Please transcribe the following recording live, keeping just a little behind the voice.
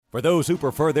For those who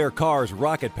prefer their cars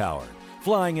rocket-powered,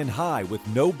 flying in high with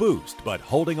no boost but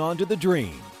holding on to the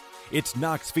dream. It's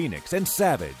Knox Phoenix and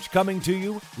Savage coming to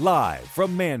you live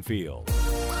from Manfield.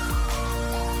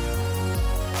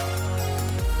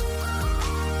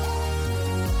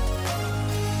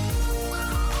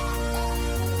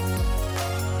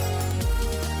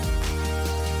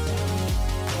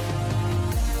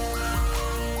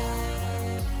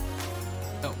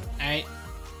 All right.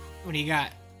 What do you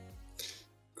got?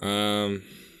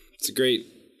 It's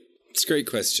a great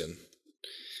question.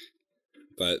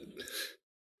 But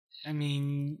I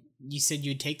mean, you said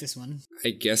you'd take this one.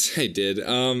 I guess I did.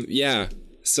 Yeah.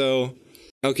 So,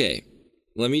 okay.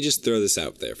 Let me just throw this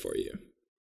out there for you.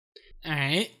 All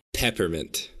right.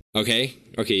 Peppermint. Okay?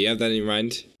 Okay, you have that in your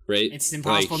mind, right? It's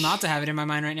impossible not to have it in my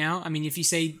mind right now. I mean, if you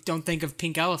say don't think of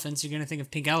pink elephants, you're going to think of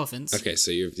pink elephants. Okay,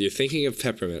 so you're thinking of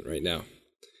peppermint right now.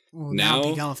 Well, now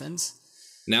pink elephants.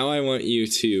 Now I want you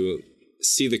to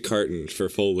see the carton for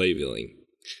full labeling.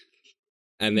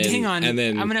 And then, hang on, and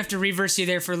then, I'm gonna have to reverse you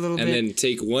there for a little bit. And then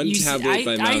take one tablet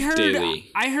by mouth daily.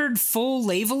 I heard full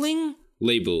labeling.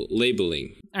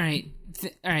 Labeling. All right,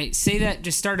 all right. Say that.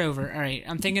 Just start over. All right.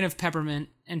 I'm thinking of peppermint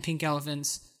and pink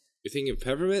elephants. You're thinking of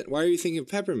peppermint? Why are you thinking of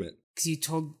peppermint? Because you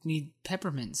told me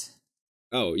peppermints.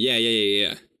 Oh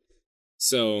yeah.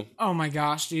 So. Oh my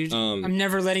gosh, dude! I'm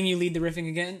never letting you lead the riffing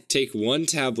again. Take one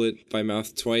tablet by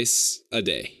mouth twice a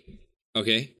day.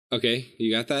 Okay,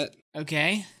 you got that?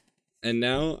 Okay. And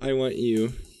now I want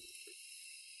you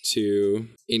to,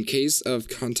 in case of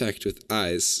contact with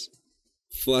eyes,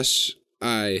 flush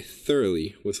eye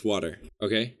thoroughly with water.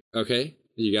 Okay,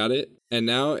 you got it? And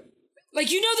now...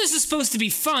 Like, you know this is supposed to be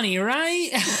funny,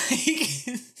 right?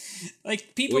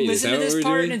 Like, people Wait, listen to this we're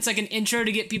part, doing? and it's like an intro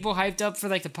to get people hyped up for,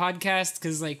 like, the podcast,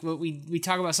 because, like, what we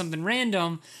talk about something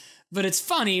random, but it's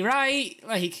funny, right?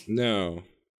 Like... No.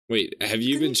 Wait, have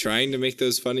you been trying to make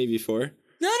those funny before?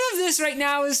 None of this right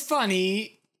now is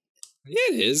funny. Yeah,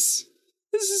 it is.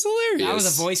 This is hilarious. That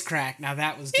was a voice crack. Now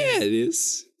that was good. Yeah, it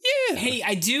is. Yeah. Hey,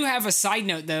 I do have a side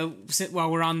note, though, while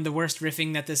we're on the worst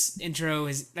riffing that this intro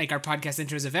is, like, our podcast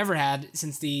intros have ever had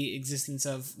since the existence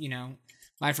of,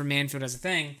 Live from Manfield as a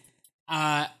thing.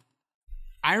 I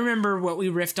remember what we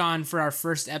riffed on for our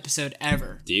first episode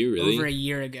ever. Do you really? Over a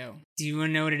year ago. Do you want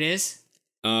to know what it is?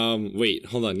 Wait,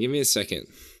 hold on. Give me a second.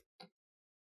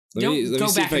 Don't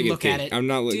go back and look at it. I'm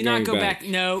not Do not go back.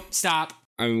 No, stop.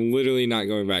 I'm literally not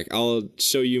going back. I'll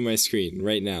show you my screen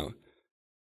right now.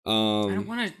 I don't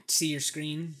want to see your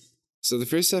screen. So the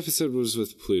first episode was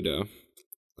with Pluto.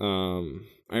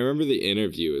 I remember the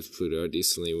interview with Pluto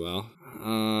decently well.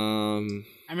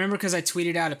 I remember because I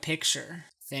tweeted out a picture,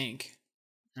 I think.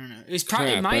 I don't know. It was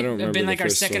probably, it might have been like our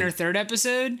second or third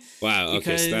episode. Wow,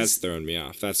 okay, so that's throwing me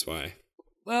off. That's why.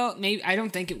 Well, maybe, I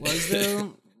don't think it was,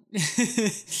 though.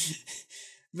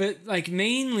 But, like,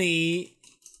 mainly,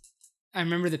 I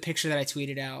remember the picture that I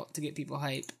tweeted out to get people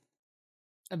hype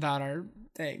about our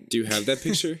thing. Do you have that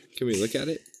picture? Can we look at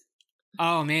it?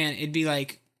 Oh, man, it'd be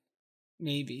like,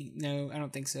 maybe. No, I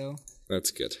don't think so.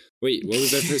 That's good. Wait, what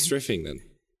was that first riffing then?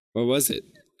 What was it?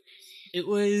 It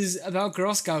was about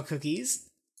Girl Scout cookies.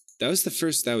 That was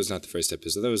not the first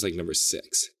episode. That was like number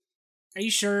 6. Are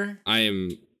you sure? I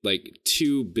am like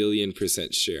 2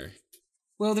 billion% sure.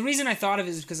 Well, the reason I thought of it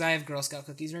is because I have Girl Scout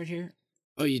cookies right here.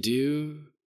 Oh, you do?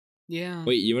 Yeah.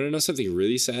 Wait, you want to know something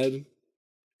really sad?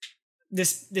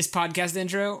 This podcast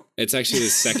intro? It's actually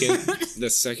the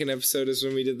second episode is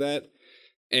when we did that.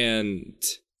 And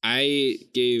I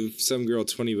gave some girl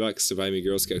 $20 to buy me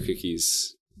Girl Scout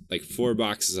cookies, like 4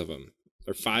 boxes of them,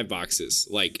 or 5 boxes,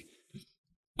 like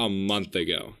a month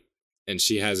ago. And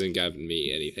she hasn't given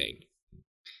me anything.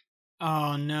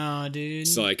 Oh, no, dude.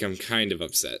 So, like, I'm kind of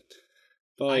upset.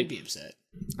 But, like, I'd be upset.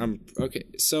 Okay,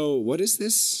 so what is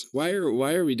this? Why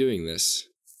are we doing this?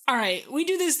 All right, we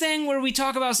do this thing where we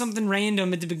talk about something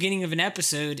random at the beginning of an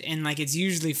episode, and, like, it's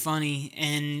usually funny,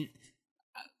 and,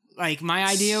 like, my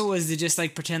idea was to just,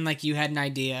 like, pretend like you had an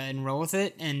idea and roll with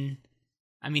it, and,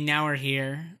 I mean, now we're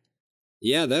here.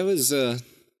 Yeah, that was, that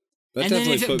and then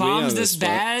if it bombs this spot.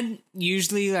 bad,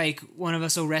 usually, like, one of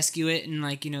us will rescue it and,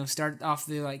 like, start off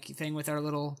the, like, thing with our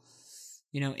little,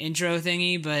 intro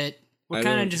thingy, but we're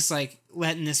kind of just, like,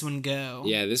 letting this one go.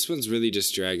 Yeah, this one's really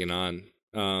just dragging on.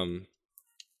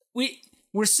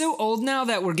 We're so old now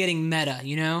that we're getting meta,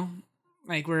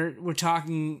 Like, we're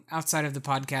talking outside of the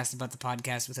podcast about the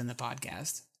podcast within the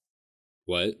podcast.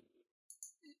 What?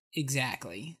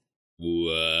 Exactly.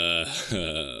 Whoa.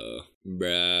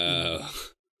 Bro.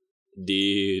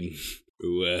 Dude.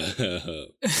 Whoa.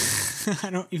 I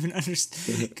don't even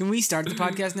understand. Can we start the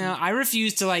podcast now? I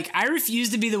refuse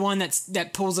to be the one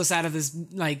that pulls us out of this,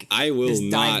 like, I will this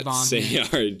dive not bomb say here.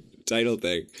 our title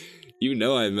thing. You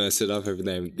know I mess it up every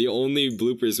time. The only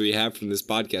bloopers we have from this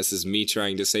podcast is me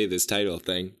trying to say this title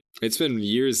thing. It's been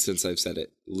years since I've said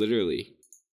it. Literally.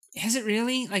 Has it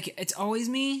really? Like, it's always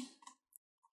me?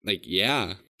 Like,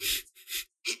 yeah.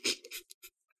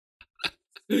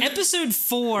 Episode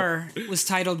 4 was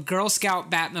titled Girl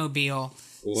Scout Batmobile.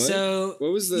 What? So,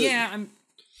 what was the... Yeah, What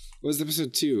was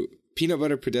episode 2? Peanut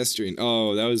Butter Pedestrian.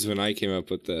 Oh, that was when I came up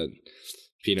with the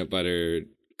peanut butter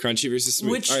crunchy versus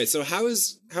smooth. All right, so how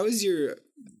is your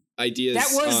ideas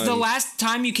that was on... the last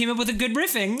time you came up with a good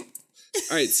riffing.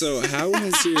 All right, so how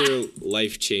has your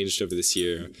life changed over this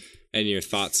year and your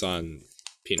thoughts on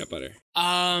peanut butter?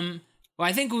 Well,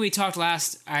 I think when we talked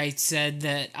last, I said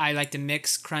that I like to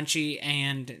mix crunchy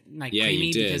and like creamy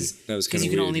you did. because That was you kinda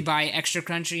can weird. only buy extra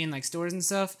crunchy in like stores and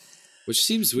stuff. Which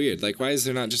seems weird. Like, why is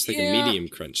there not just like a medium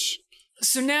crunch?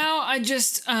 So now I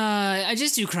just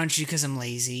do crunchy because I'm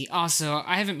lazy. Also,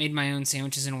 I haven't made my own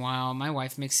sandwiches in a while. My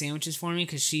wife makes sandwiches for me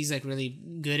because she's like really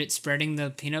good at spreading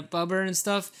the peanut butter and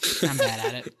stuff. And I'm bad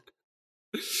at it.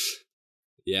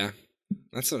 Yeah,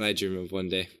 that's what I dream of one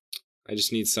day. I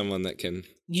just need someone that can...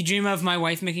 You dream of my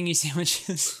wife making you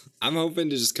sandwiches? I'm hoping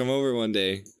to just come over one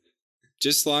day.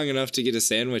 Just long enough to get a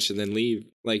sandwich and then leave.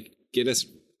 Like, get a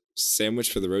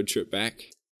sandwich for the road trip back.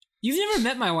 You've never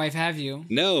met my wife, have you?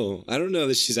 No, I don't know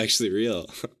that she's actually real.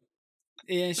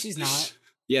 Yeah, she's not.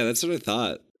 Yeah, that's what I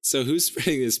thought. So who's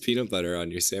spreading this peanut butter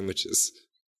on your sandwiches?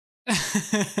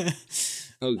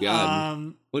 Oh,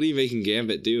 God. What are you making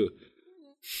Gambit do?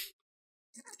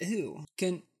 Ew.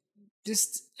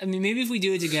 Maybe if we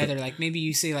do it together, like maybe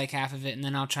you say like half of it and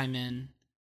then I'll chime in.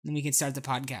 Then we can start the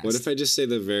podcast. What if I just say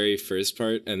the very first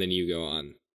part and then you go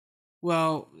on?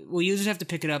 Well, you'll just have to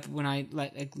pick it up when I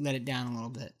let it down a little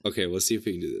bit. Okay, we'll see if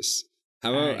we can do this.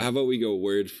 How All about we go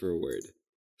word for word?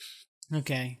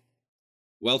 Okay.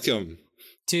 Welcome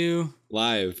To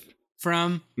live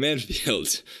from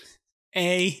Manfield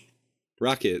a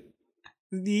Rocket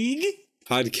league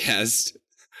podcast.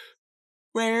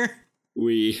 where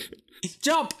We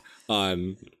jump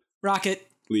on Rocket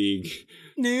League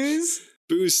News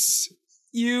boost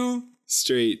you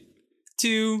straight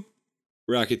to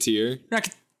Rocketeer.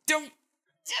 Rocket. Don't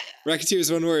Rocketeer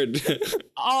is one word.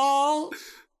 all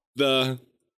The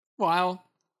while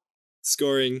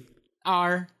scoring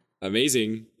our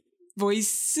amazing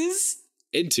voices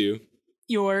into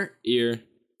your ear.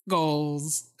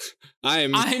 goals.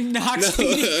 I'm Knox no.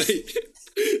 Phoenix.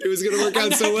 It was gonna work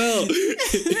out so well.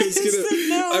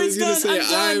 I was gonna say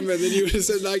I'm, and then you would have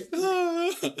said like, ah.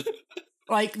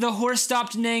 Like the horse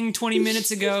stopped neighing 20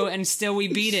 minutes ago, and still we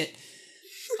beat it.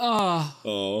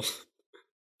 Oh,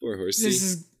 poor horsey. This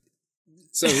is.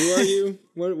 So who are you?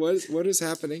 What is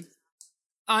happening?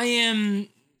 I am,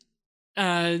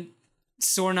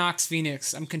 Sornox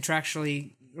Phoenix. I'm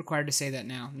contractually required to say that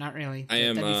now. Not really. I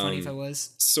am. That'd be funny if I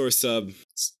was. Source sub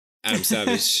Adam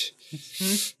Savage.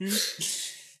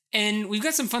 And we've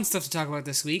got some fun stuff to talk about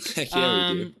this week. Heck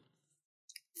yeah, we do.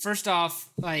 First off,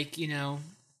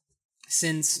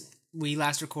 since we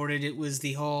last recorded, it was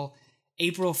the whole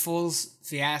April Fool's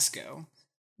fiasco,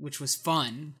 which was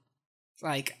fun.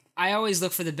 Like, I always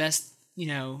look for the best,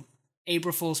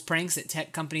 April Fool's pranks that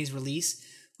tech companies release.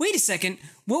 Wait a second.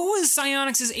 What was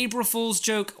Psyonix's April Fool's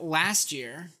joke last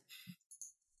year?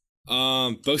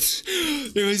 Boats.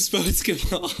 It was Boats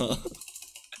Ball.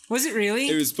 Was it really?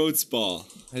 It was Boats Ball.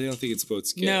 I don't think it's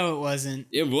Boats Get. No, it wasn't.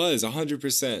 It was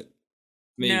 100%.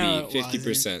 Maybe No, it 50%.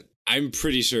 wasn't. I'm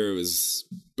pretty sure it was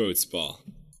Boats Ball.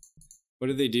 What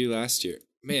did they do last year?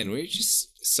 Man, we're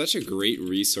just such a great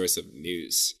resource of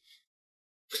news.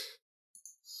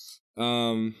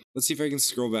 Let's see if I can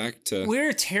scroll back to...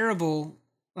 We're terrible,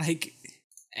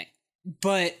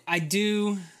 but I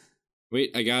do...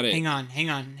 Wait, I got it. Hang on.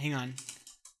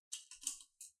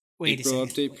 Wait April a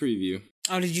second. update preview.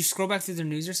 Oh, did you scroll back through their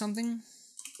news or something?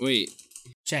 Wait.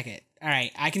 Check it. All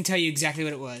right, I can tell you exactly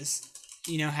what it was.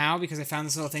 You know how? Because I found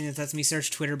this little thing that lets me search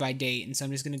Twitter by date, and so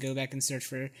I'm just going to go back and search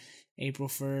for April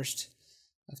 1st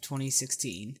of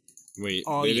 2016. Wait,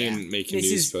 Oh, they yeah. didn't make a This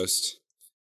news is- post.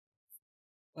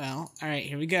 Well, all right,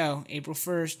 here we go. April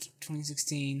 1st,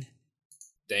 2016.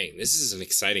 Dang, this is an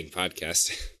exciting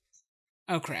podcast.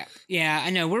 Oh, crap. Yeah,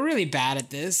 I know. We're really bad at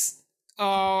this.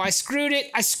 Oh, I screwed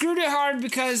it. I screwed it hard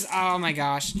because... Oh, my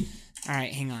gosh. All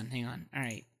right, hang on. All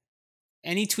right.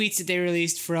 Any tweets that they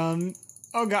released from...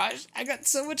 Oh, gosh. I got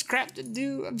so much crap to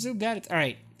do. I'm so bad at... All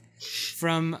right.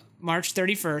 From March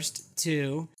 31st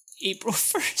to April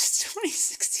 1st,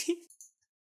 2016.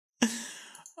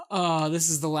 Oh, this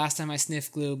is the last time I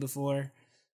sniff glue before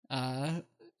I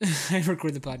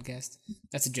record the podcast.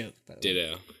 That's a joke, by the way.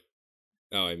 Ditto.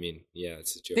 Oh, I mean, yeah,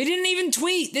 it's a joke. They didn't even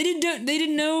tweet. They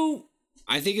didn't know.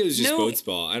 I think it was just No. Boats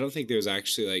Ball. I don't think there was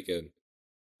actually like an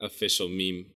official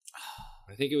meme.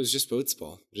 I think it was just Boats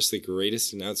Ball. Just the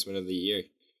greatest announcement of the year.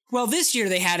 Well, this year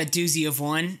they had a doozy of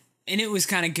one, and it was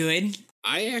kind of good.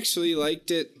 I actually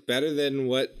liked it better than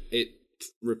what it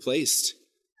replaced.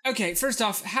 Okay, first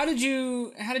off, how did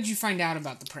you find out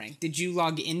about the prank? Did you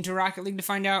log into Rocket League to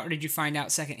find out, or did you find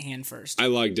out secondhand first? I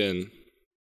logged in.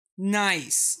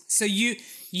 Nice. So you,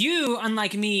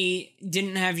 unlike me,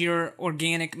 didn't have your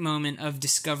organic moment of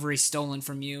discovery stolen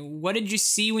from you. What did you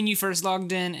see when you first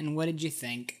logged in, and what did you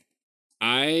think?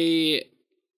 I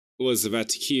was about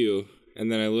to queue,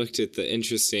 and then I looked at the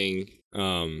interesting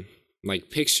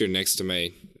picture next to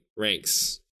my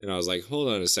ranks, and I was like, hold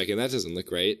on a second, that doesn't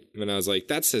look right. And I was like,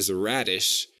 that says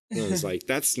radish. And I was like,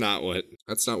 that's not what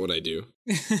I do.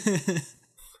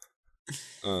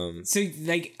 So,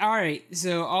 like, all right,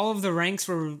 so all of the ranks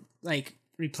were, like,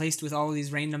 replaced with all of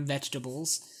these random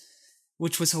vegetables,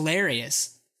 which was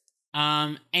hilarious.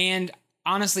 And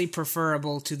honestly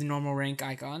preferable to the normal rank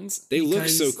icons. They look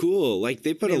so cool. Like,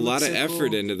 they put a lot of effort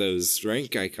cool. into those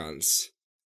rank icons.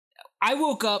 I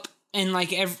woke up and, like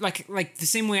the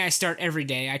same way I start every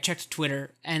day, I checked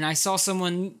Twitter, and I saw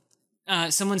someone's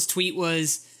tweet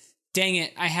was, dang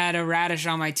it, I had a radish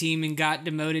on my team and got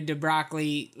demoted to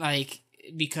broccoli,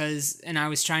 and I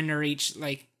was trying to reach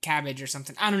cabbage or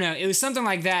something. I don't know. It was something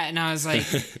like that. And I was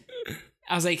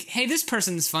like, hey, this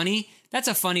person's funny. That's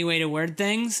a funny way to word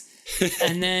things.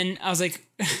 And then I was like,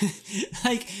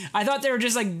 I thought they were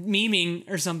just memeing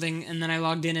or something. And then I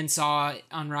logged in and saw it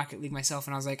on Rocket League myself.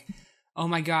 And I was like, oh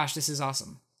my gosh, this is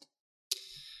awesome.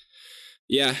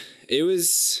 Yeah, it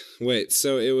was,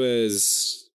 so it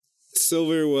was,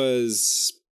 silver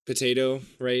was potato,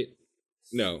 right?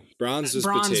 No, bronze was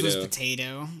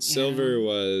potato. Silver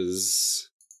was...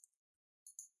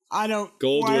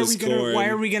 Gold was corn. Why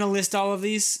are we gonna list all of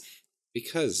these?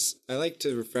 Because I like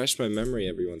to refresh my memory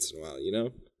every once in a while, you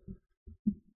know?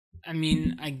 I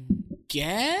mean, I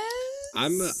guess...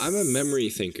 I'm a memory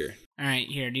thinker. All right,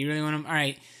 here, do you really want them? All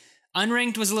right.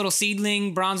 Unranked was a little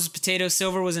seedling. Bronze was potato.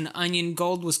 Silver was an onion.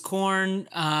 Gold was corn.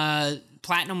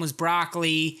 Platinum was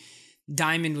broccoli.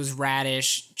 Diamond was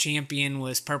radish, champion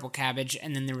was purple cabbage,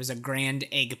 and then there was a grand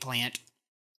eggplant.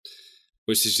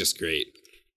 Which is just great.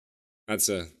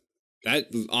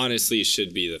 That honestly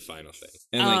should be the final thing.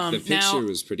 And the picture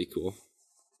was pretty cool.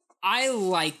 I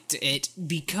liked it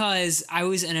because I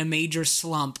was in a major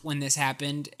slump when this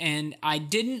happened, and I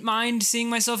didn't mind seeing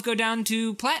myself go down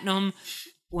to platinum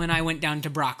when I went down to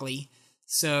broccoli.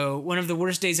 So one of the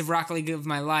worst days of Rocket League of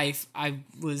my life, I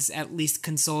was at least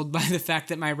consoled by the fact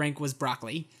that my rank was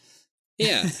broccoli.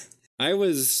 Yeah, I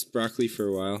was broccoli for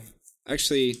a while.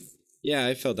 Actually, yeah,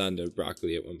 I fell down to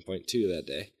broccoli at one point too that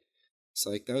day.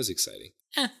 So that was exciting.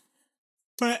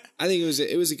 But I think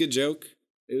it was a good joke.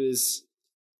 It was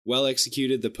well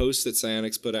executed. The post that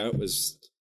Psyonix put out was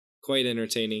quite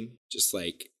entertaining. Just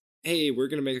hey, we're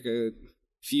gonna make a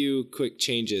few quick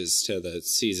changes to the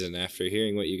season after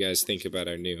hearing what you guys think about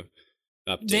our new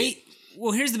update.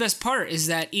 Well, here's the best part is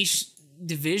that each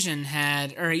division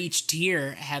each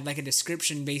tier had a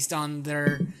description based on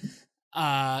their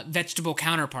vegetable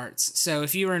counterparts. So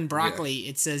if you were in broccoli,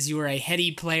 it says you were a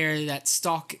heady player that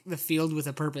stalked the field with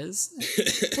a purpose,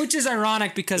 which is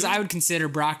ironic because I would consider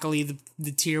broccoli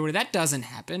the tier where that doesn't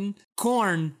happen.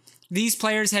 Corn, these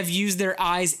players have used their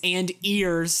eyes and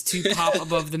ears to pop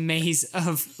above the maze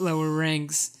of lower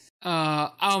ranks.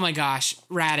 Oh my gosh,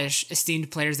 radish,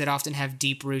 esteemed players that often have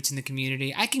deep roots in the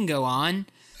community. I can go on.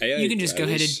 You can just go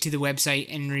ahead to the website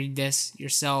and read this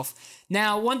yourself.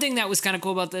 Now, one thing that was kind of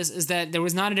cool about this is that there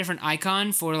was not a different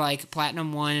icon for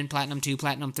Platinum 1 and Platinum 2,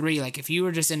 Platinum 3. If you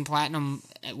were just in Platinum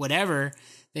whatever,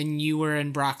 then you were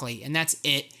in Broccoli, and that's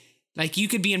it. You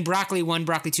could be in Broccoli 1,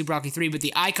 Broccoli 2, Broccoli 3, but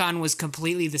the icon was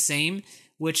completely the same,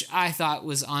 which I thought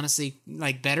was honestly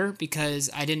better because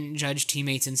I didn't judge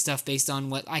teammates and stuff based on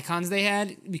what icons they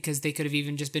had because they could have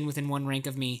even just been within one rank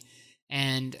of me,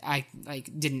 and I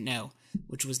didn't know,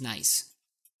 which was nice.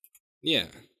 Yeah,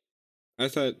 I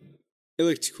thought it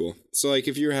looked cool. So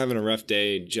if you were having a rough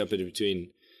day jumping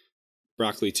between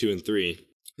Broccoli 2 and 3,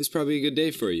 it's probably a good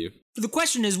day for you. The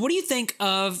question is, what do you think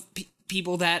of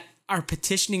people that are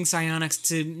petitioning Psyonix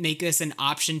to make this an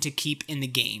option to keep in the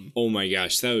game? Oh my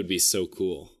gosh, that would be so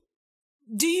cool.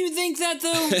 Do you think that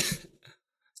though?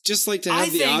 Just to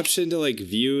have the option to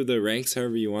view the ranks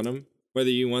however you want them, whether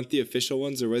you want the official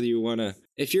ones or whether you want to.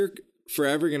 If you're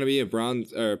forever going to be a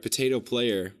bronze or a potato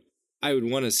player, I would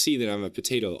want to see that I'm a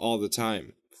potato all the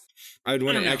time. I would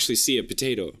want don't to know. actually see a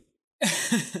potato.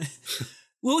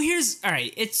 Well, all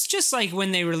right. It's just like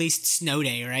when they released Snow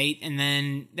Day, right? And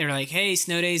then they're like, hey,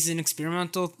 Snow Day is an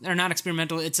experimental, or not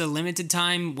experimental, it's a limited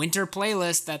time winter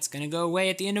playlist that's going to go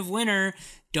away at the end of winter.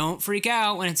 Don't freak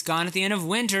out when it's gone at the end of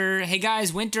winter. Hey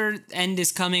guys, winter end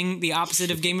is coming, the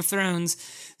opposite of Game of Thrones.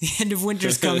 The end of winter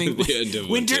is coming. The end of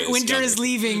winter winter is is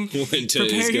leaving. Winter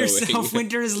Prepare is yourself, going.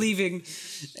 winter is leaving.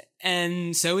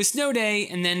 And so is Snow Day,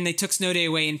 and then they took Snow Day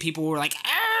away and people were like,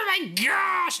 oh my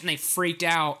gosh, and they freaked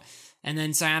out. And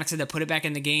then Psyonix had to put it back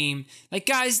in the game. Like,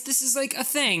 guys, this is like a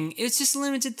thing. It's just a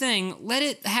limited thing. Let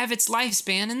it have its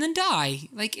lifespan and then die.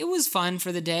 Like, it was fun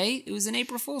for the day. It was an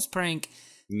April Fool's prank.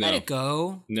 No. Let it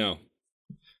go. No.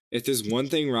 If there's one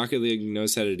thing Rocket League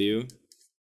knows how to do,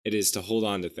 it is to hold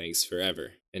on to things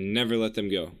forever and never let them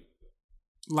go.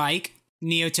 Like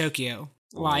Neo Tokyo.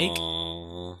 Like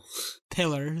Aww.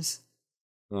 Pillars.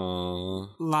 Aww.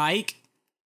 Like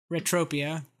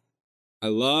Retropia. I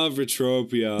love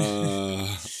Retropia.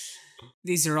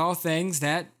 These are all things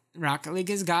that Rocket League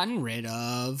has gotten rid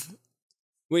of.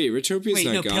 Wait, Retropia's Wait,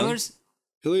 not no, gone? Pillars?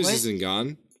 Pillars What? isn't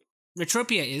gone?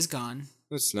 Retropia is gone.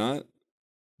 No, it's not.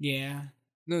 Yeah.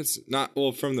 No, it's not.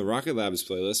 Well, from the Rocket Labs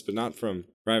playlist, but not from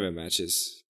private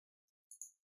matches.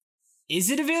 Is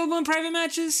it available in private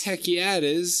matches? Heck yeah, it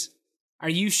is. Are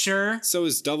you sure? So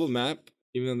is Double Map,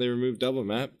 even though they removed Double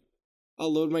Map.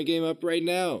 I'll load my game up right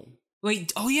now.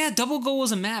 Wait, oh yeah, Double Goal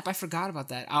was a map. I forgot about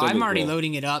that. Oh, Double I'm already Goal.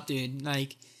 loading it up, dude.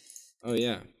 Like, Oh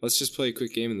yeah, let's just play a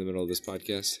quick game in the middle of this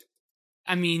podcast.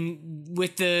 I mean,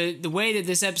 with the way that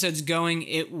this episode's going,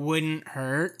 it wouldn't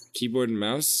hurt. Keyboard and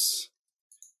mouse.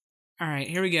 All right,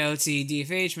 here we go. Let's see.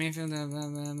 DFH, Mayfield.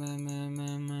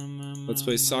 Let's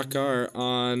play soccer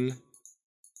on.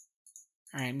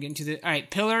 All right, I'm getting to the. All right,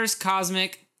 Pillars,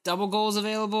 Cosmic, Double Goals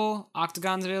available,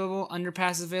 Octagon's available,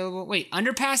 Underpass is available. Wait,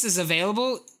 Underpass is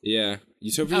available? Yeah,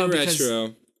 Utopia Oh, because-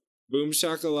 Retro. Boom Oh,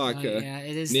 shakalaka. yeah,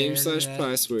 it is Name there, / that.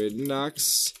 password.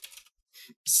 Nox.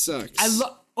 Sucks.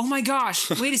 Oh my gosh!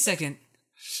 Wait a second.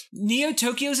 Neo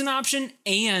Tokyo's an option,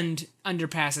 and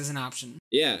Underpass is an option.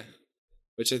 Yeah,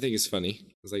 which I think is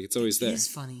funny. It's like it's always there. It is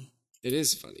funny. It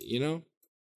is funny, you know?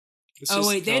 It's Oh just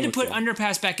wait, they had to put comical.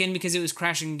 Underpass back in because it was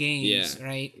crashing games, Yeah.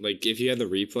 right? Like, if you had the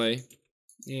replay,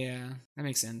 Yeah, that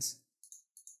makes sense.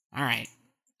 All right,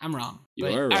 I'm wrong. You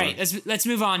are wrong. All right, let's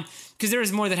move on because there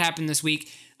was more that happened this week.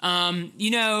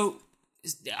 You know,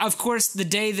 of course, the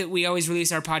day that we always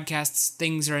release our podcasts,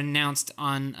 things are announced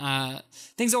on.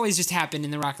 Things always just happen in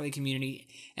the Rocket League community,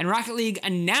 and Rocket League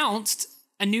announced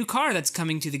a new car that's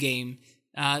coming to the game.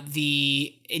 A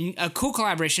cool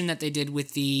collaboration that they did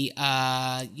with the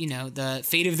the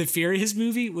Fate of the Furious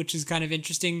movie, which is kind of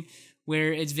interesting,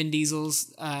 where it's Vin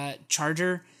Diesel's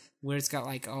Charger, where it's got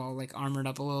like all like armored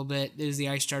up a little bit. There's the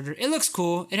Ice Charger. It looks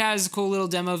cool. It has a cool little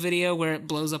demo video where it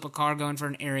blows up a car going for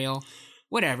an aerial.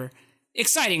 Whatever.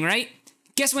 Exciting, right?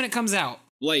 Guess when it comes out?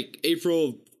 like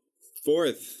April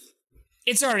 4th.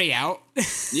 It's already out.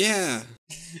 Yeah.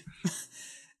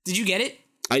 Did you get it?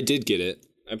 I did get it.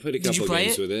 I played a Did you couple play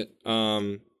games it? with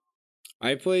it.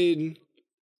 I played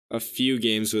a few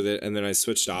games with it, and then I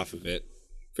switched off of it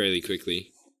fairly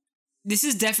quickly. This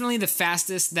is definitely the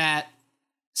fastest that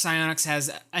Psyonix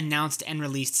has announced and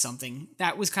released something.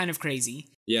 That was kind of crazy.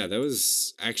 Yeah, that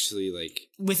was actually like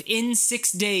Within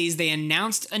 6 days, they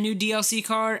announced a new DLC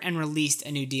car and released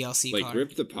a new DLC car.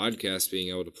 rip the podcast being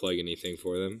able to plug anything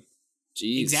for them.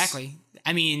 Jeez. Exactly.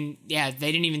 I mean, yeah,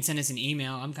 they didn't even send us an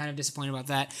email. I'm kind of disappointed about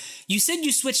that. You said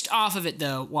you switched off of it,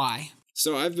 though. Why?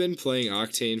 So I've been playing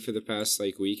Octane for the past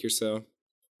like week or so.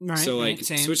 Right, So like right,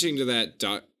 same. switching to that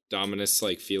Dominus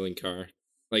like feeling car,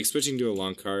 like switching to a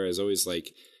long car is always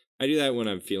like I do that when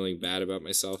I'm feeling bad about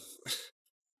myself.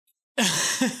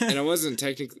 And I wasn't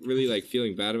technically really like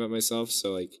feeling bad about myself,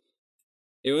 so like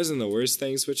it wasn't the worst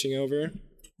thing switching over,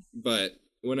 but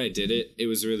when I did it, it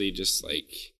was really just like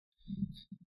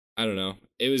I don't know.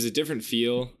 It was a different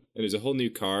feel. It was a whole new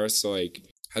car, so like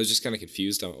I was just kind of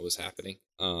confused on what was happening.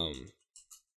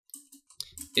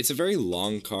 It's a very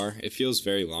long car. It feels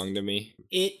very long to me.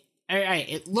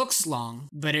 It looks long,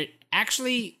 but it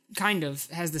actually kind of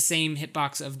has the same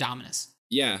hitbox of Dominus.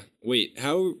 Yeah. Wait.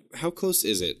 How close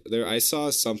is it? There, I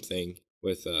saw something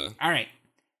with All right.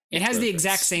 It has the reference.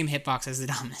 exact same hitbox as the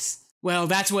Dominus. Well,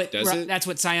 that's what Does it? that's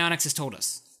what Psyonix has told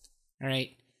us. All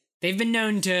right. They've been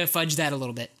known to fudge that a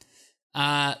little bit.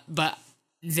 But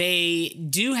they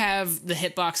do have the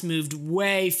hitbox moved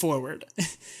way forward.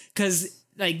 Cuz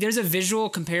like there's a visual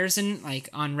comparison like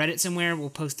on Reddit somewhere. We'll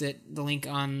post the link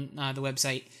on the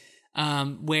website.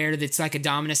 Where it's like a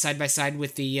Dominus side by side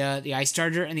with the Ice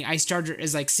Charger, and the Ice Charger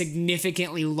is like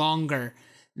significantly longer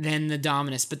than the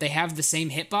Dominus, but they have the same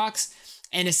hitbox.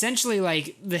 And essentially,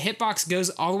 like, the hitbox goes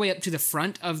all the way up to the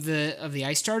front of the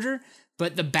Ice Charger,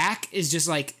 but the back is just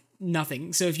like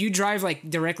nothing. So if you drive like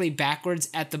directly backwards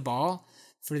at the ball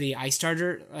for the Ice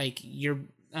Charger, like you're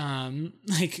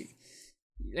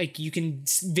like you can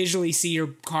visually see your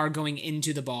car going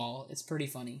into the ball. It's pretty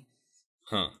funny.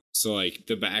 Huh. So like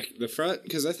the front,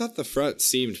 because I thought the front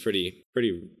seemed pretty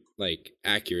like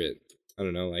accurate. I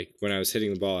don't know, like when I was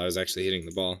hitting the ball, I was actually hitting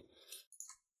the ball.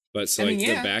 But so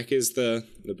the back is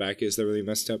the really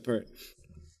messed up part.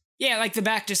 Yeah, like the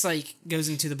back just like goes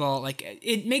into the ball. Like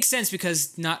it makes sense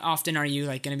because not often are you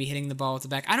like going to be hitting the ball with the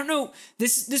back. I don't know.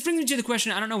 This brings me to the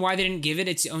question. I don't know why they didn't give it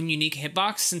its own unique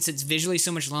hitbox since it's visually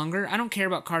so much longer. I don't care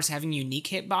about cars having unique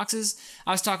hitboxes.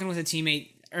 I was talking with a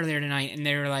teammate earlier tonight and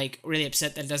they were like really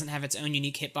upset that it doesn't have its own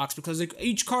unique hitbox because like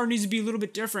each car needs to be a little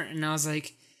bit different. And I was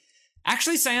like,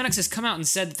 actually Psyonix has come out and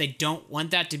said that they don't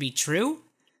want that to be true.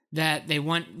 That they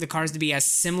want the cars to be as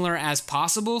similar as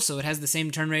possible, so it has the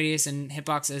same turn radius and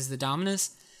hitbox as the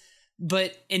Dominus.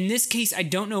 But in this case, I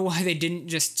don't know why they didn't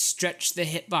just stretch the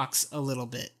hitbox a little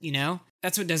bit, you know?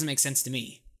 That's what doesn't make sense to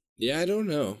me. Yeah, I don't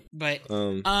know. But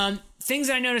things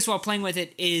that I noticed while playing with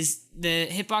it is the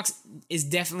hitbox is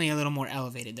definitely a little more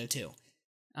elevated, though, too.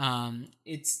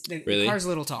 The car's a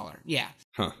little taller, yeah.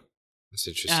 Huh, that's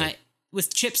interesting.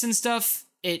 With chips and stuff,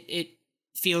 it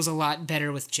feels a lot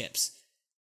better with chips.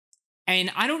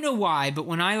 And I don't know why, but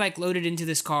when I like loaded into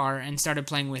this car and started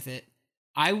playing with it,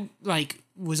 I like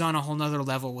was on a whole nother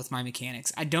level with my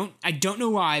mechanics. I don't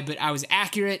know why, but I was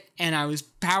accurate and I was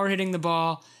power hitting the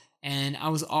ball and I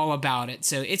was all about it.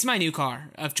 So it's my new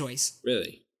car of choice.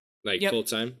 Really? Like full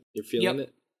time? You're feeling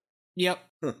it? Yep.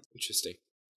 Huh, interesting.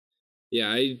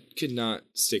 Yeah, I could not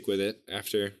stick with it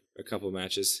after a couple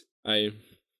matches. I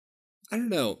don't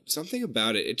know. Something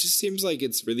about it. It just seems like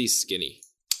it's really skinny.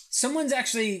 Someone's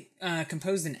actually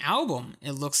composed an album,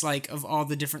 it looks like, of all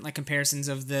the different like comparisons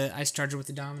of the Ice Charger with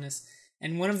the Dominus.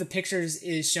 And one of the pictures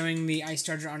is showing the Ice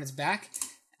Charger on its back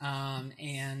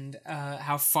and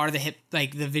how far the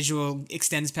visual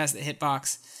extends past the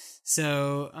hitbox.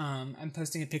 So I'm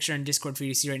posting a picture on Discord for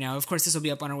you to see right now. Of course, this will be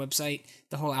up on our website,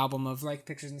 the whole album of like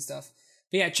pictures and stuff.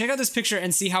 But yeah, check out this picture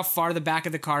and see how far the back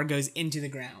of the car goes into the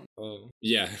ground. Oh,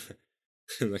 yeah.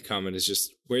 And the comment is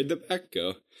just, where'd the back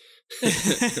go? Thought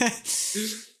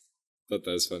that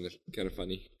was fun, kind of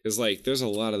funny because like there's a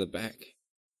lot of the back.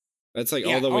 That's like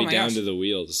all the way down to the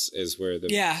wheels is where the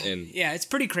it's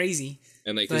pretty crazy.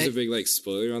 And like there's a big like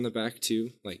spoiler on the back too.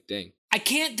 Like dang, I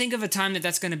can't think of a time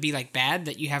that's going to be like bad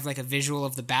that you have like a visual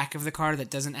of the back of the car that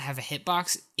doesn't have a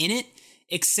hitbox in it.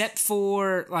 Except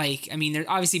for like, I mean, there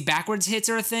obviously backwards hits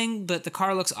are a thing, but the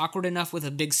car looks awkward enough with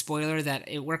a big spoiler that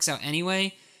it works out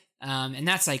anyway. And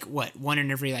that's like what, one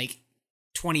in every like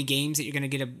 20 games that you're going to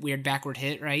get a weird backward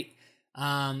hit, right?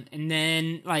 And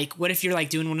then like what if you're like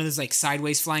doing one of those like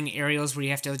sideways flying aerials where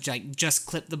you have to like just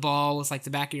clip the ball with like the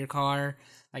back of your car,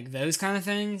 like those kind of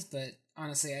things. But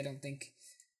honestly, I don't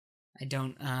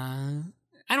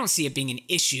see it being an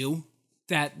issue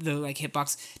that the like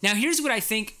hitbox. Now here's what I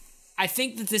think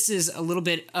that this is a little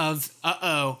bit of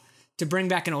to bring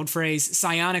back an old phrase,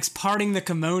 Psyonix parting the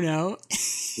kimono.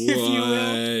 If you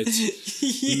will.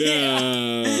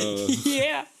 No.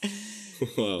 Yeah.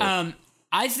 Whoa.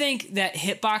 I think that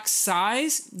hitbox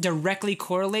size directly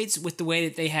correlates with the way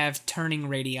that they have turning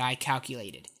radii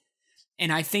calculated.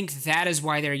 And I think that is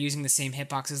why they're using the same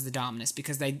hitbox as the Dominus,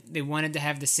 because they wanted to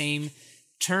have the same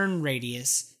turn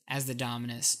radius as the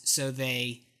Dominus, so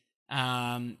they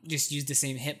just used the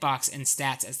same hitbox and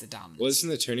stats as the Dominus.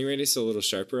 Wasn't the turning radius a little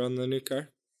sharper on the new car?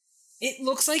 It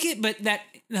looks like it, but that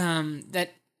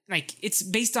like it's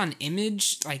based on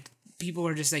image. Like people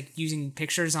are just like using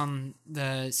pictures on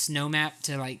the snow map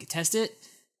to like test it.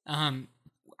 I'm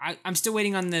still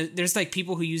waiting on there's like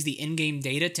people who use the in-game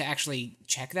data to actually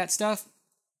check that stuff.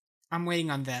 I'm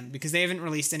waiting on them because they haven't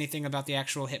released anything about the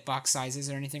actual hitbox sizes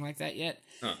or anything like that yet.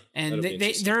 Huh, and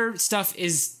their stuff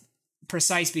is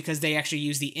precise because they actually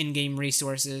use the in-game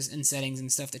resources and settings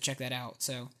and stuff to check that out.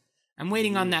 So I'm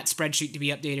waiting on that spreadsheet to be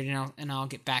updated, and I'll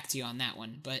get back to you on that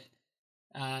one. But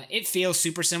it feels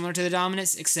super similar to the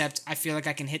Dominus, except I feel like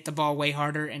I can hit the ball way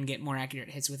harder and get more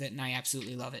accurate hits with it, and I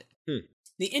absolutely love it.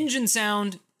 The engine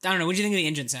sound, I don't know. What do you think of the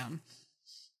engine sound?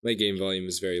 My game volume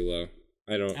is very low.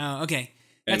 I don't. Oh, okay.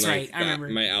 That's right. I remember.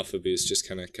 My alpha boost just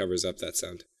kind of covers up that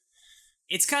sound.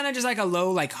 It's kind of just like a low,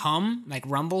 like hum, like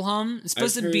rumble hum. It's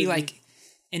supposed to be like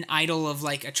an idle of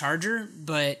like a charger,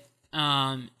 but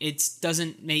it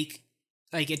doesn't make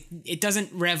like it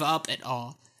doesn't rev up at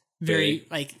all. Very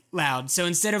like loud. So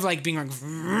instead of like being like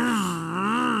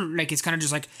it's kind of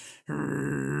just like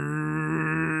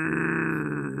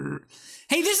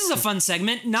Hey, this is a fun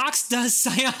segment. Nox does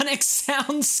psionic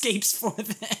soundscapes for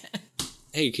them.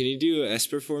 Hey, can you do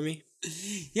Esper for me?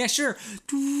 Yeah, sure.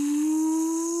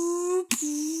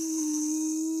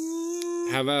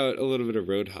 How about a little bit of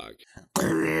Roadhog?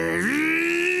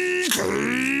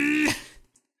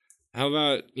 How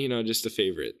about, just a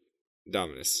favorite?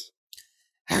 Dominus.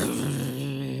 I'm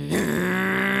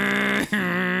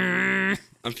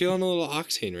feeling a little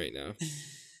Octane right now.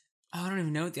 Oh, I don't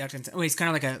even know what the Octane. Oh, it's kind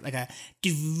of like a.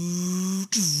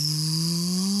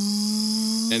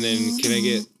 And then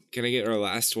can I get our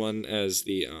last one as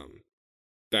the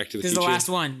Back to the Future? This is the last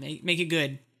one. Make it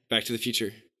good. Back to the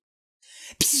Future.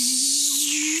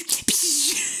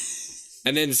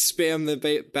 And then spam the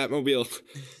Batmobile.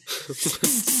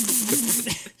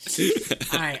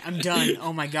 All right, I'm done.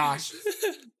 Oh my gosh.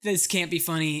 This can't be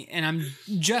funny, and I'm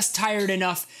just tired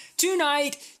enough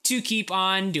tonight to keep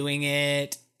on doing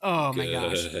it. Oh my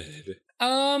gosh.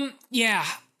 Yeah.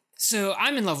 So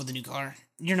I'm in love with the new car.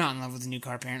 You're not in love with the new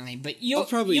car, apparently, but I'll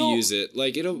probably use it.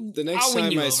 Like the next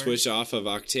time I switch off of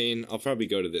Octane, I'll probably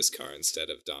go to this car instead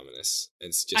of Dominus.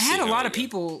 And just I had a lot of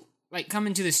people like come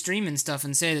into the stream and stuff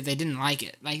and say that they didn't like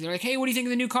it. Like they're like, "Hey, what do you think of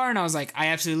the new car?" And I was like, "I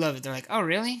absolutely love it." They're like, "Oh,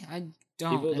 really? I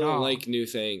don't." People don't like new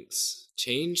things.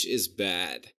 Change is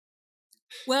bad.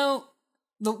 Well,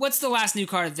 what's the last new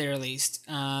car that they released?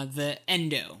 The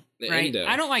Endo. The right? Endo.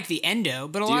 I don't like the Endo,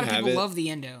 but a lot of people love the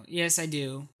Endo. Yes, I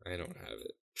do. I don't have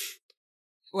it.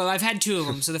 Well, I've had two of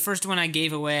them. So the first one I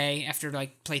gave away after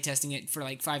like playtesting it for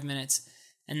like 5 minutes.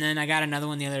 And then I got another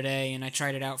one the other day and I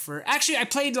tried it out for... Actually, I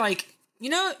played like...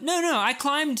 No. I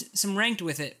climbed some ranked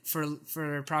with it for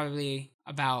probably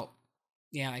about,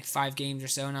 like 5 games or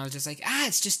so. And I was just like,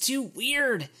 it's just too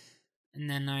weird. And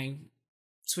then I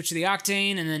switched to the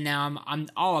Octane and then now I'm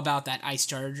all about that Ice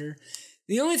Charger.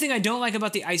 The only thing I don't like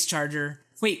about the Ice Charger...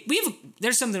 Wait,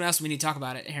 there's something else we need to talk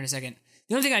about it here in a second.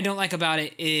 The only thing I don't like about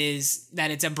it is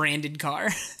that it's a branded car.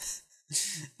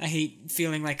 I hate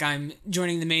feeling like I'm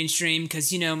joining the mainstream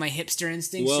because, my hipster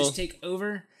instincts just take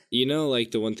over.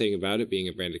 Like the one thing about it being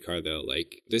a branded car, though,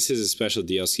 like this is a special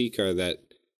DLC car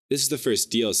this is the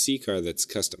first DLC car that's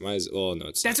customizable. Oh, no,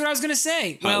 it's That's not. what I was going to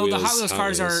say. The Hot Wheels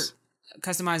cars are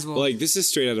customizable. Well, like this is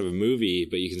straight out of a movie,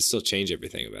 but you can still change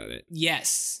everything about it.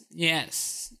 Yes. Which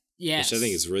I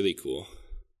think is really cool.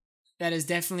 That is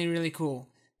definitely really cool.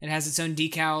 It has its own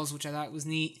decals, which I thought was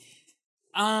neat.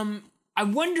 I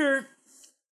wonder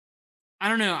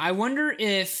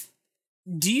if,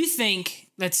 do you think,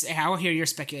 I'll hear your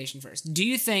speculation first. Do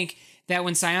you think that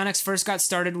when Psyonix first got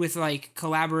started with like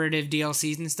collaborative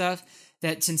DLCs and stuff,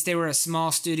 that since they were a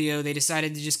small studio, they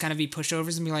decided to just kind of be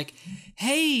pushovers and be like,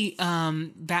 hey,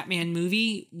 Batman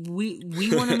movie, we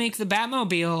want to make the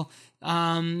Batmobile.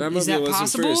 Is that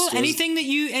possible? Anything that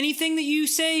you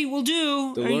say will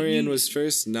do. DeLorean was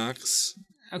first, Nox.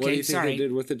 Okay, what do you think they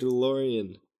did with the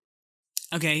DeLorean?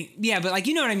 Okay, yeah, but like,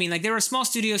 you know what I mean? Like, they were a small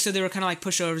studio, so they were kind of like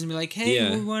pushovers and be like, hey,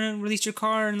 we want to release your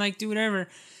car and like do whatever.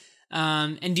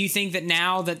 And do you think that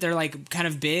now that they're like kind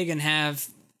of big and have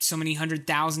so many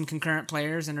 100,000 concurrent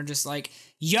players and are just like,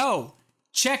 yo,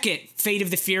 check it, Fate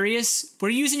of the Furious, we're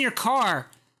using your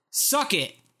car, suck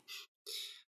it.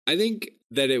 I think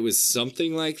that it was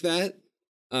something like that.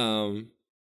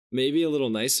 Maybe a little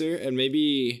nicer, and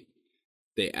maybe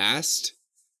they asked.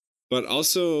 But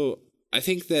also, I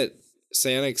think that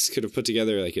Psyonix could have put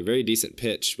together like a very decent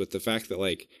pitch with the fact that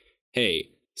like, hey,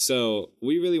 so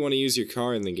we really want to use your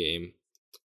car in the game.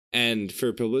 And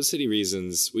for publicity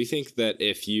reasons, we think that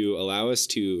if you allow us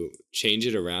to change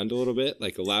it around a little bit,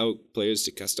 like allow players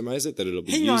to customize it, that it'll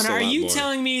be used a lot more. Hang on, are you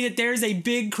telling me that there's a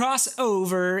big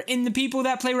crossover in the people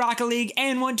that play Rocket League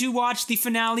and want to watch the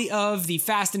finale of the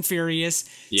Fast and Furious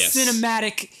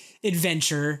cinematic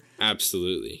adventure?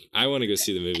 Absolutely. I want to go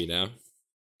see the movie now.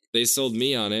 They sold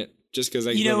me on it just because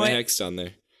I can put my Hex on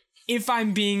there. If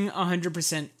I'm being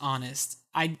 100% honest,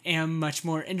 I am much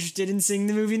more interested in seeing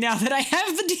the movie now that I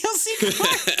have the DLC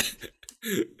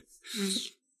card.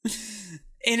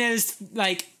 And it's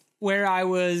like where I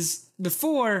was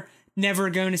before, never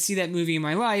going to see that movie in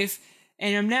my life,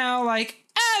 and I'm now like,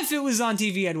 if it was on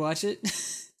TV, I'd watch it.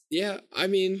 Yeah, I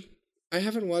mean, I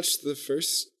haven't watched the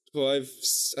first. Well,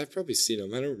 I've probably seen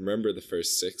them. I don't remember the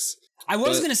first 6. I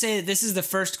was gonna say that this is the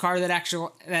first car that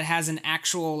has an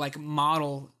actual like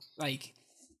model like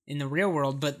in the real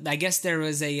world, but I guess there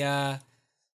was the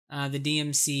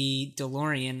DMC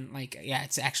DeLorean. Like, yeah,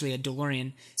 it's actually a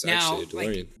DeLorean. It's actually a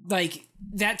DeLorean. Like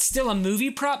that's still a movie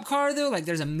prop car though. Like,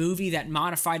 there's a movie that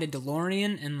modified a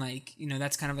DeLorean, and like,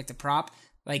 that's kind of like the prop.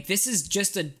 Like, this is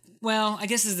just I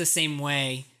guess it's the same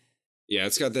way. Yeah,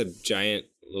 it's got that giant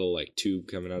little like tube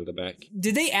coming out of the back.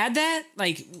 Did they add that?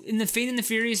 Like in the Fate and the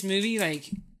Furious movie? Like,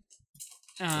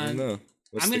 I don't know.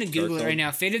 I'm going to Google it right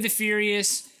now. Fate of the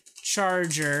Furious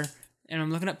Charger. And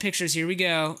I'm looking up pictures. Here we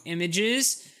go.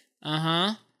 Images.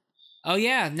 Uh-huh. Oh,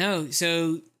 yeah. No.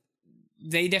 So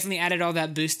they definitely added all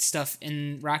that boost stuff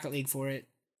in Rocket League for it.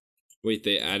 Wait,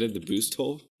 they added the boost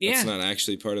hole? Yeah. That's not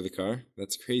actually part of the car?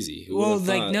 That's crazy. Well,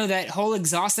 like, no, that whole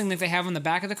exhaust thing that they have on the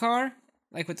back of the car,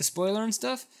 like with the spoiler and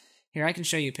stuff. Here, I can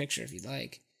show you a picture if you'd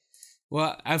like.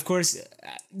 Well, of course,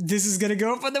 this is going to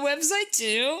go up on the website,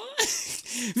 too.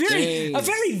 A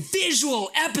very visual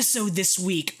episode this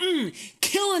week.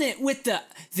 Killing it with the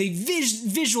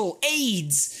visual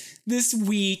aids this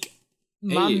week.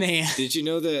 My man. Did you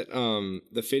know that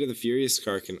the Fate of the Furious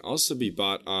car can also be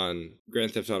bought on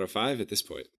Grand Theft Auto 5 at this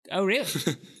point? Oh, really?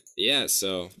 Yeah,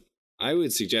 so I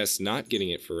would suggest not getting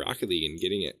it for Rocket League and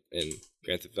getting it in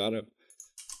Grand Theft Auto.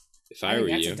 If I were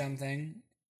you. That's a dumb thing.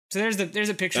 So there's a picture of the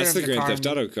car. That's the Grand Theft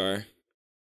Auto car.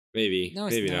 Maybe. No,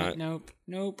 it's maybe not.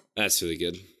 Nope. That's really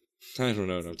good. I don't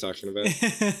know what I'm talking about.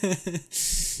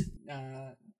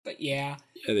 But yeah.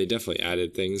 Yeah, they definitely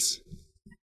added things.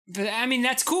 But I mean,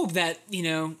 that's cool that, you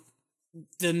know,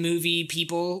 the movie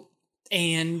people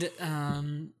and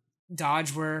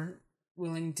Dodge were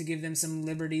willing to give them some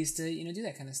liberties to, you know, do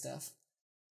that kind of stuff.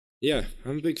 Yeah,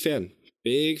 I'm a big fan.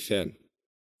 Big fan.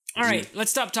 All right,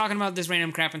 let's stop talking about this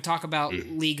random crap and talk about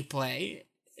League play.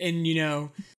 And, you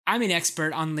know, I'm an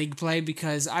expert on League play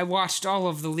because I watched all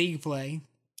of the League play.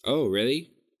 Oh, really?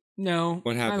 No.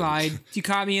 What happened? I lied. You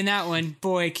caught me in that one.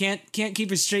 Boy, can't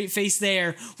keep a straight face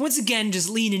there. Once again, just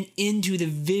leaning into the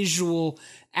visual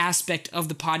aspect of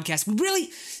the podcast.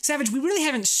 Savage, we really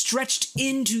haven't stretched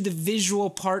into the visual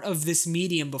part of this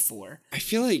medium before. I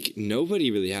feel like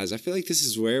nobody really has. I feel like this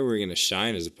is where we're going to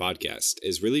shine as a podcast,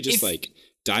 is really just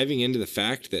diving into the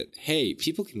fact that, hey,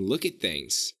 people can look at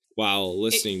things while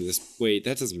listening to this. Wait,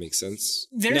 that doesn't make sense.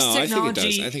 There's technology. I think it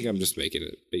does. I think I'm just making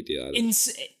a big deal out of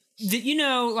it. You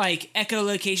know, like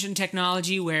echolocation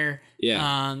technology where, you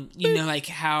know, like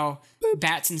how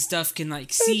bats and stuff can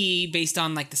like see based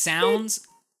on like the sounds.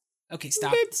 Okay,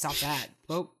 stop that.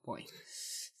 Oh, boy.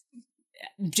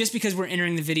 Just because we're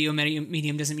entering the video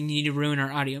medium doesn't mean you need to ruin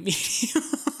our audio medium.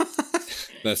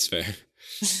 That's fair.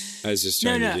 I was just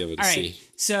trying to be able to see.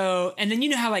 So, and then you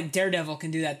know how like Daredevil can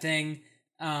do that thing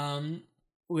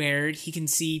where he can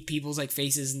see people's like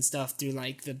faces and stuff through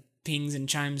like the pings and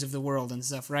chimes of the world and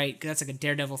stuff, right? 'Cause that's like a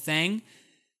Daredevil thing.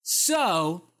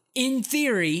 So, in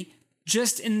theory,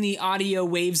 just in the audio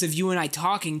waves of you and I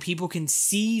talking, people can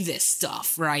see this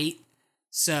stuff, right?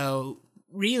 So,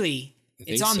 really,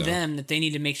 it's on them that they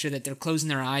need to make sure that they're closing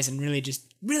their eyes and really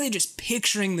just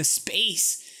picturing the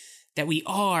space that we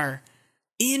are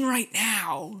in right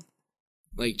now.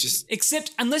 Like, just...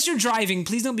 Except, unless you're driving,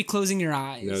 please don't be closing your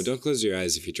eyes. No, don't close your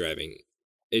eyes if you're driving.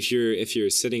 If you're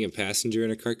sitting a passenger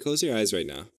in a car, close your eyes right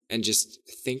now and just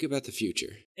think about the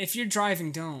future. If you're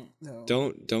driving, don't, though.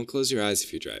 Don't close your eyes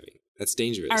if you're driving. That's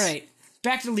dangerous. All right,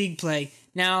 back to League play.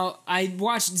 Now, I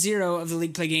watched 0 of the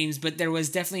League play games, but there was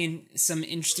definitely some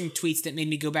interesting tweets that made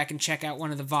me go back and check out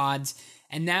one of the VODs,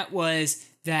 and that was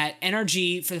that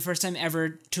NRG, for the first time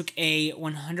ever, took a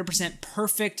 100%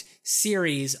 perfect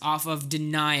series off of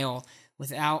Denial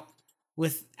without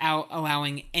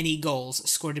allowing any goals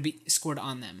scored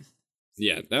on them.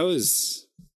 Yeah, that was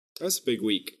a big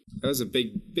week. That was a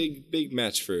big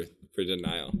match for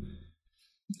Denial.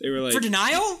 They were like, for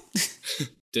Denial?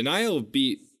 Denial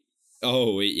beat...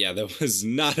 Oh, wait, yeah, that was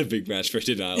not a big match for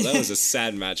Denial. That was a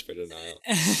sad match for Denial.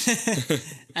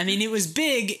 I mean, it was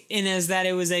big in as that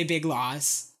it was a big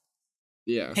loss.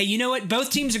 Yeah. Hey, you know what?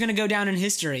 Both teams are going to go down in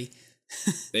history.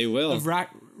 They will. Of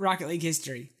Rocket League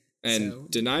history. And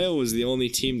Denial was the only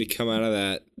team to come out of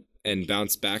that and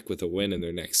bounce back with a win in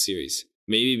their next series.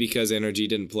 Maybe because NRG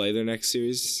didn't play their next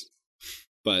series,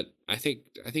 but I think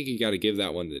you got to give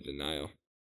that one to Denial.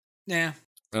 Yeah.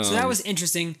 So that was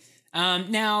interesting.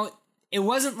 Now, it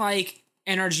wasn't like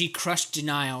NRG crushed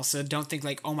Denial, so don't think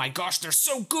like, oh my gosh, they're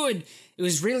so good. It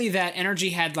was really that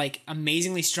NRG had like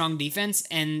amazingly strong defense,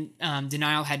 and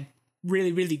Denial had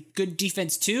really, really good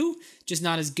defense too, just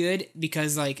not as good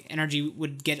because like NRG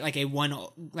would get like one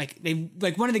of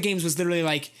the games was literally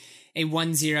like a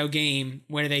 1-0 game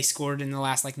where they scored in the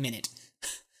last like minute.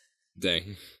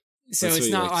 Dang. So it's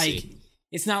not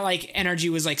like NRG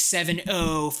was like 7-0,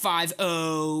 5-0,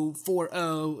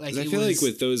 4-0. Like I feel like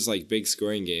with those like big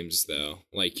scoring games though,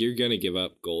 like you're gonna give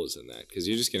up goals in that because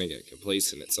you're just gonna get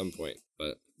complacent at some point.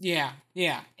 But yeah.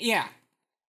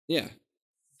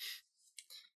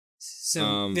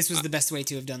 So this was the best way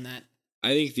to have done that. I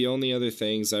think the only other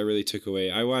things I really took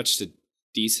away, I watched a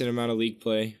decent amount of League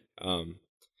play.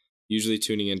 usually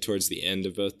tuning in towards the end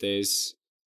of both days.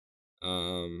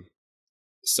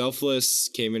 Selfless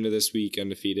came into this week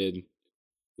undefeated,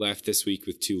 left this week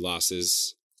with 2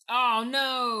 losses. Oh,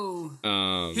 no.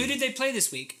 Who did they play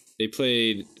this week? They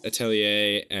played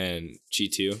Atelier and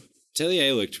G2.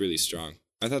 Atelier looked really strong.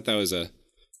 I thought this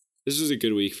was a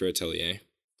good week for Atelier.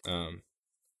 I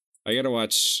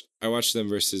watched them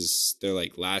versus their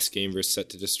like last game versus Set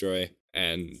to Destroy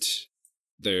and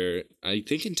their I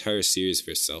think entire series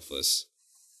versus Selfless.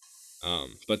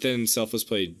 But then Selfless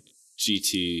played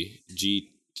JT.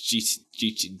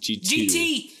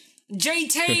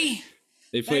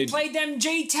 They played them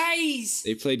GTs.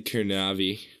 They played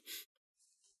Kurnavi,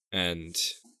 and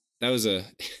that was a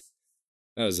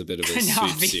bit of a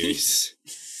sweet series.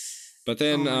 But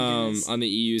then on the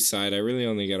EU side, I really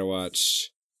only got to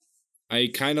watch. I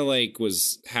kind of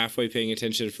was halfway paying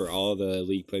attention for all the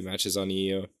league play matches on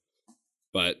EU,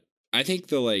 but I think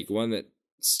the one that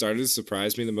started to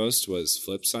surprise me the most was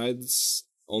Flipside's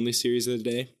only series of the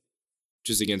day, which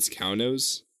is against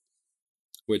Kaunos.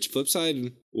 Which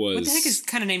Flipside was... What the heck is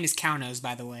kind of name is Kaunos,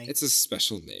 by the way? It's a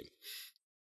special name.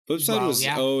 Flipside was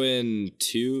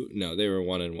 0-2. No, they were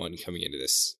 1-1 coming into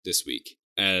this week.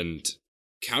 And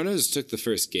Kaunos took the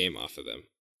first game off of them.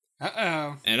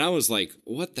 Uh-oh. And I was like,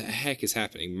 what the heck is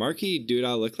happening? Marky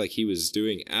Duda looked like he was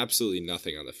doing absolutely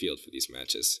nothing on the field for these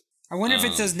matches. I wonder if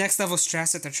it's those next level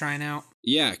stress that they're trying out.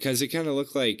 Yeah, because it kind of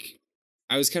looked like...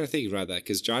 I was kind of thinking about that,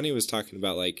 because Johnny was talking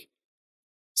about,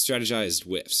 strategized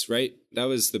whiffs, right? That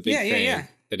was the big thing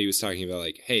that he was talking about.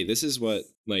 Hey, this is what,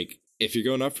 if you're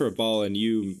going up for a ball and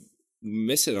you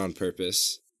miss it on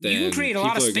purpose, then you can create a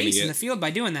lot of space in the field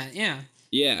by doing that, yeah.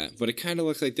 Yeah, but it kind of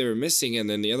looked like they were missing, and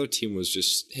then the other team was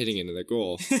just hitting into their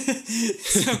goal.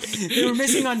 So they were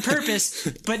missing on purpose,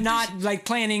 but not,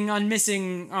 planning on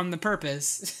missing on the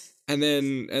purpose. And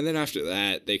then after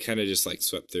that, they kind of just,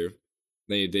 swept through.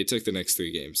 They took the next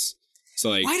 3 games. So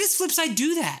why does Flipside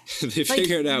do that? They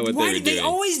figured out what they were doing. Why did they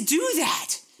always do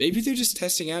that? Maybe they're just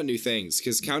testing out new things,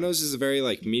 because Kaunos is a very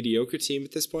mediocre team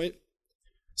at this point.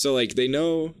 So they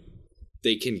know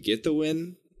they can get the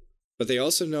win, but they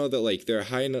also know that they're a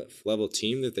high enough level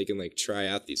team that they can try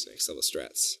out these next level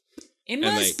strats. It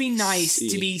must be nice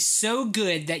to be so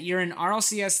good that you're in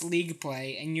RLCS league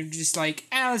play and you're just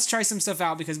let's try some stuff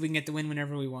out because we can get the win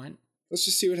whenever we want. Let's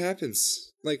just see what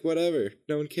happens. Whatever.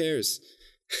 No one cares.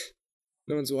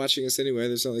 No one's watching us anyway.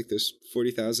 There's not there's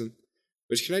 40,000.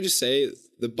 Which, can I just say,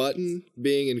 the button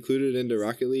being included into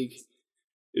Rocket League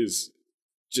is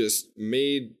just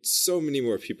made so many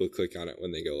more people click on it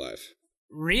when they go live.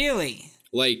 Really?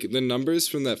 The numbers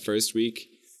from that first week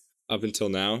up until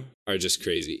now are just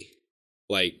crazy.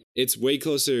 It's way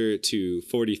closer to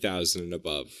 40,000 and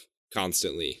above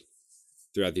constantly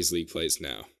throughout these league plays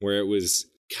now, where it was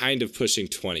kind of pushing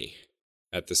 20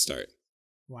 at the start.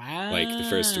 Wow. The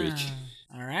first week.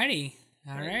 Alrighty.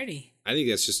 I think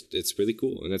it's really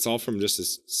cool. And it's all from just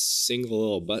this single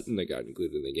little button that got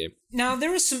included in the game. Now,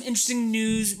 there was some interesting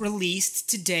news released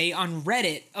today on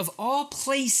Reddit, of all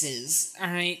places,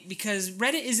 alright? Because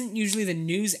Reddit isn't usually the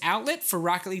news outlet for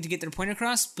Rocket League to get their point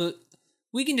across, but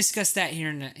we can discuss that here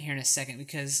in a second,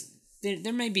 because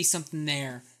there may be something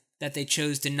there that they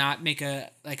chose to not make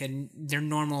their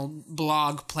normal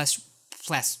blog plus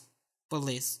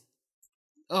release.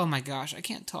 Oh my gosh, I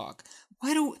can't talk.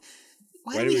 Why do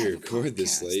we record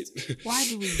this late? Why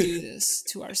do we do this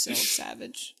to ourselves,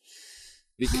 Savage?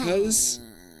 Because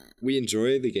we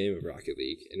enjoy the game of Rocket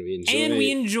League, and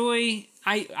we enjoy.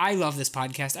 I love this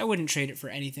podcast. I wouldn't trade it for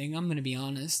anything. I'm going to be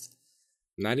honest.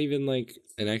 Not even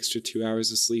an extra 2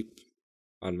 hours of sleep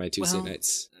on my Tuesday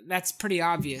nights. That's pretty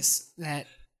obvious that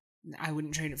I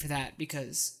wouldn't trade it for that,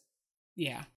 because.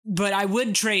 Yeah. But I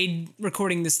would trade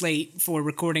recording this late for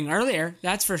recording earlier.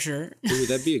 That's for sure. Ooh,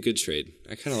 that'd be a good trade.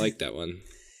 I kind of like that one.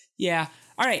 Yeah.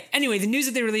 All right. Anyway, the news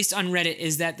that they released on Reddit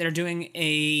is that they're doing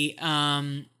a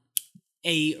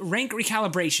rank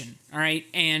recalibration. All right.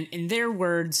 And in their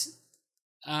words,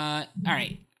 all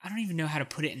right. I don't even know how to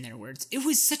put it in their words. It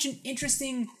was such an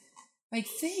interesting,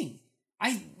 thing.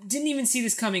 I didn't even see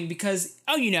this coming because,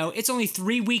 it's only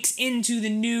 3 weeks into the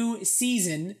new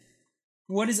season.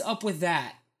 What is up with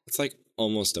that? It's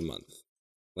almost a month.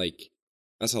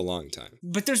 That's a long time.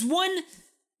 But there's one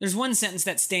sentence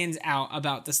that stands out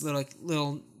about this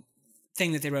little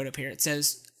thing that they wrote up here. It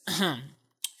says,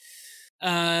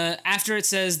 after it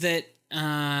says that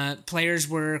players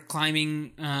were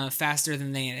climbing faster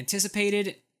than they had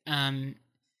anticipated,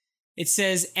 it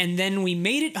says, and then we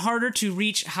made it harder to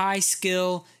reach high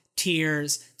skill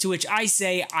tiers, to which I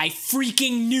say, I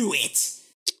freaking knew it.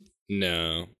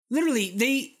 No.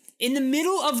 Literally, in the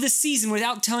middle of the season,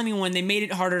 without telling anyone, they made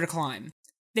it harder to climb.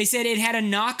 They said it had a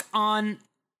knock-on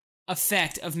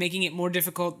effect of making it more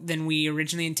difficult than we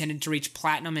originally intended to reach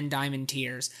platinum and diamond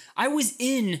tiers. I was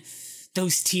in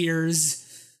those tiers,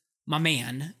 my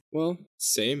man. Well,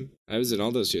 same. I was in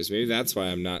all those tiers. Maybe that's why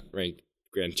I'm not ranked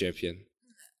grand champion.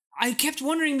 I kept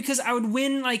wondering because I would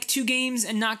win like 2 games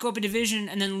and not go up a division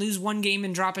and then lose 1 game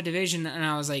and drop a division. And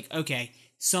I was like, okay,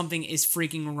 something is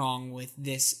freaking wrong with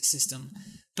this system.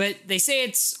 But they say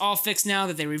it's all fixed now,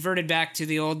 that they reverted back to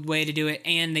the old way to do it,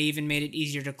 and they even made it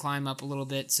easier to climb up a little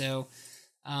bit. So,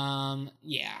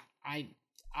 yeah, I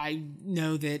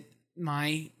know that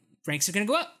my ranks are going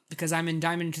to go up because I'm in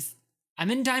Diamond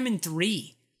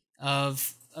 3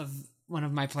 of one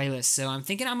of my playlists. So I'm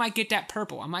thinking I might get that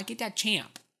purple. I might get that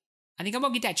champ. I think I'm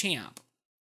going to get that champ.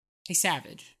 Hey,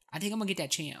 Savage, I think I'm going to get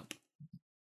that champ.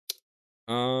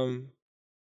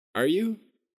 Are you?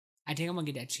 I think I'm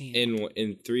gonna get that champ.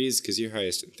 In threes, because you're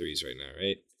highest in threes right now,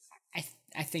 right?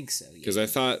 I think so, yeah. Because I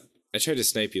tried to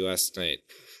snipe you last night,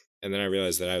 and then I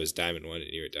realized that I was Diamond 1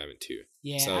 and you were Diamond 2.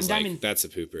 Yeah, so I was like, that's a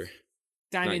pooper.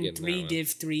 Diamond 3,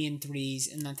 Div 3 in threes,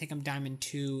 and I think I'm Diamond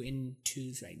 2 in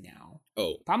twos right now.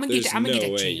 Oh, but I'm gonna get that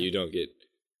way champ. You don't get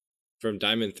from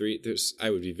Diamond 3.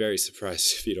 I would be very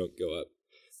surprised if you don't go up.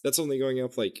 That's only going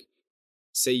up like,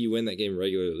 say you win that game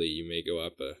regularly, you may go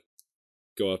up a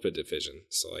division.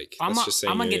 So like, let's just say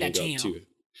I'm gonna get that champ.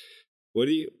 What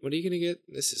are you gonna get?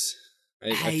 This is.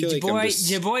 I feel like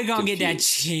your boy gonna get that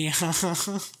champ. I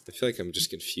feel like I'm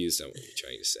just confused on what you're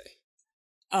trying to say.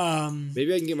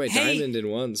 Maybe I can get my diamond in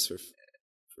ones for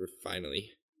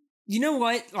finally. You know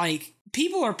what? Like,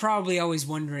 people are probably always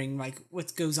wondering like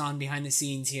what goes on behind the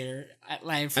scenes here at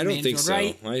Live from I don't Manfield, think so.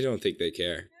 right? I don't think they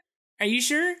care. Are you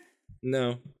sure?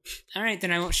 No. All right,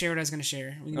 then I won't share what I was gonna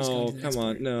share. Oh, come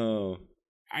on, no.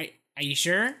 Are you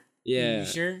sure? Yeah. Are you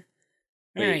sure?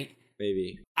 Wait, all right.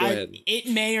 Maybe. Go ahead. It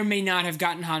may or may not have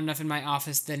gotten hot enough in my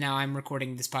office that now I'm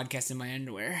recording this podcast in my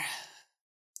underwear.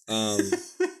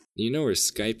 You know we're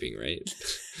Skyping, right?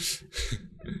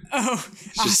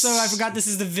 Also, I forgot this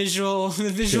is the visual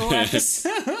episode.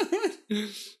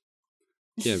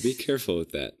 Yeah, be careful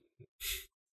with that.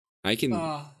 I can.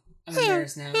 Oh, I'm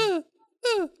embarrassed now.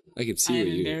 I can see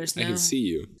you. I can see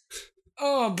you.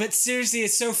 Oh, but seriously,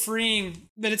 it's so freeing,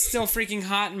 but it's still freaking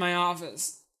hot in my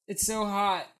office. It's so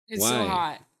hot. It's so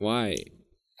hot. Why?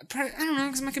 I don't know,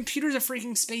 because my computer's a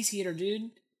freaking space heater, dude.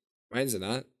 Mine's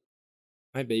not.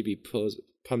 My baby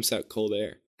pumps out cold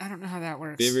air. I don't know how that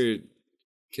works. Have you ever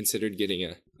considered getting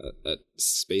a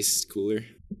space cooler?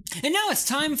 And now it's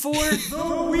time for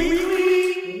the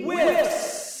Weekly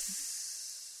Whiffs.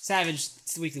 Savage,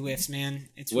 it's the Weekly Whiffs, man.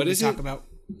 It's what we talk about.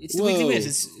 It's the Weekly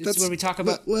Whiffs. It's where we talk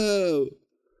about. Whoa.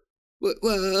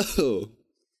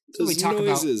 Those we talk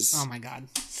noises. about. Oh my god.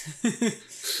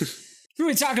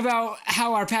 We talk about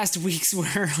how our past weeks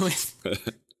were with.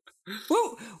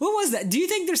 What was that? Do you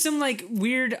think there's some like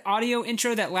weird audio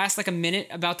intro that lasts like a minute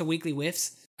about the Weekly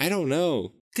Whiffs? I don't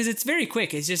know. Because it's very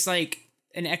quick. It's just like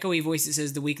an echoey voice that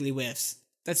says the Weekly Whiffs.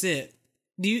 That's it.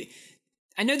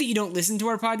 I know that you don't listen to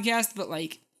our podcast, but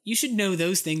like you should know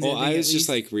those things. Well, I was just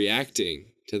like reacting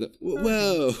to the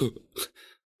whoa,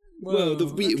 the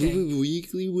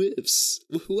Weekly Whiffs.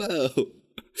 Whoa.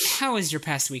 How was your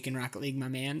past week in Rocket League, my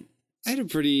man? I had a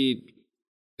pretty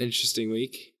interesting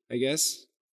week, I guess.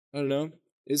 I don't know.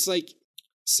 It's like,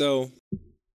 so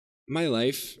my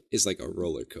life is like a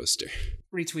roller coaster.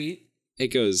 Retweet. It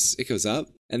goes up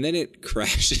and then it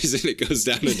crashes and it goes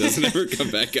down and doesn't ever come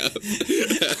back up.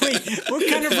 Wait, what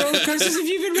kind of roller coasters have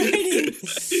you been riding?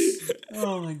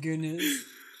 Oh my goodness.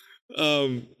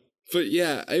 But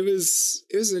yeah, it was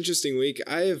an interesting week.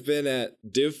 I have been at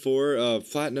Div 4 of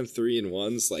Platinum 3 and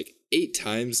 1s like 8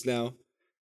 times now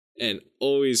and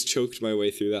always choked my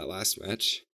way through that last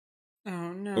match.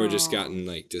 Oh no. Or just gotten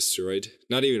like destroyed.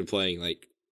 Not even playing like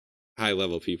high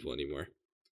level people anymore.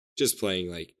 Just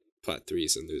playing like Plat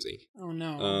 3s and losing. Oh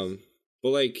no. But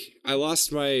like I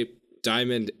lost my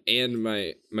diamond and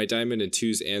my diamond in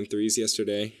 2s and 3s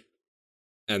yesterday.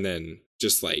 And then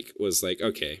just like was like,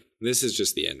 okay, this is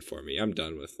just the end for me. I'm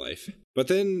done with life. But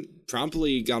then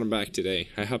promptly got them back today.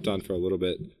 I hopped on for a little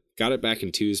bit. Got it back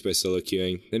in 2s by solo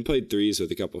queuing. Then played 3s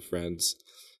with a couple friends.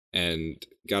 And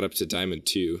got up to Diamond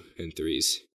 2 in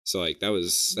 3s. So like that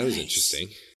was interesting.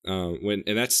 And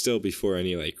that's still before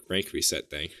any like rank reset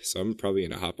thing. So I'm probably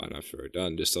gonna hop on after we're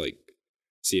done just to like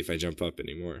see if I jump up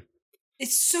anymore.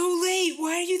 It's so late.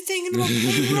 Why are you thinking about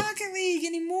playing Rocket League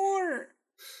anymore?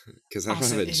 Because I don't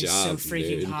have a job. It's so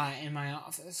freaking dude. hot in my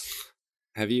office.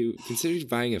 Have you considered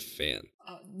buying a fan?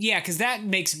 Yeah, because that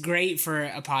makes great for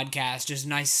a podcast. Just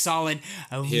nice, solid.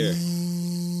 Here.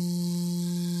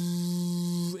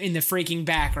 In the freaking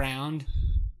background.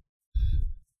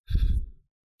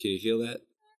 Can you feel that?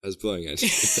 I was blowing on you.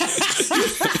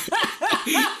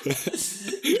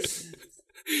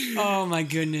 Oh my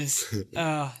goodness.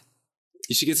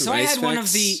 You should get some So I ice had one of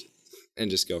packs the- and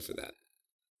just go for that.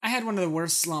 I had one of the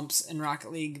worst slumps in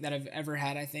Rocket League that I've ever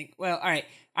had, I think. Well, all right.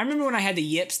 I remember when I had the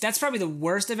yips. That's probably the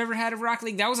worst I've ever had of Rocket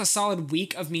League. That was a solid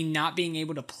week of me not being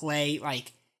able to play,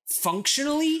 like,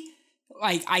 functionally.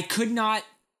 Like, I could not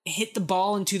hit the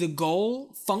ball into the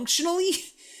goal functionally.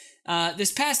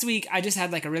 This past week, I just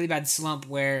had, like, a really bad slump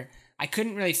where I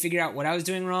couldn't really figure out what I was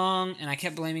doing wrong, and I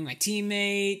kept blaming my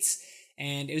teammates.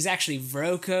 And it was actually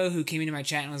Vroko who came into my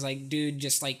chat and was like, dude,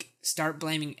 just, like, start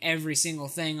blaming every single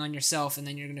thing on yourself, and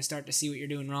then you're going to start to see what you're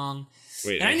doing wrong.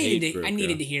 Wait, And I needed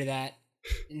Vroko. to hear that.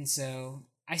 And so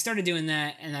I started doing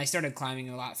that, and I started climbing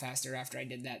a lot faster after I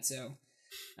did that. So,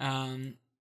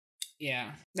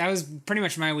 yeah, that was pretty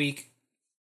much my week.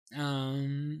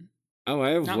 Oh, I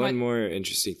have one more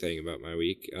interesting thing about my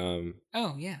week.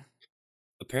 Oh, yeah.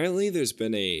 Apparently there's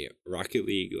been a Rocket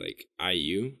League, like,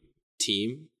 IU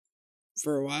team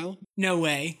for a while. No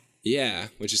way. Yeah,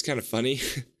 which is kind of funny.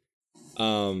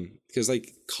 Because,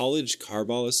 like, College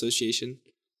Carball Association,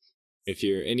 if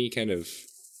you're any kind of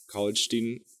college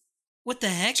student, What the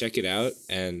heck? check it out.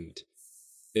 And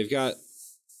they've got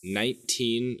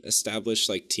 19 established,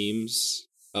 like, teams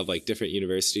of, like, different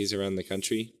universities around the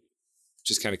country, which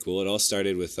is kind of cool. It all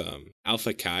started with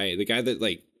Alpha Chi, the guy that,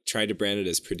 like, tried to brand it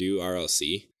as Purdue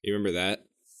RLC. You remember that?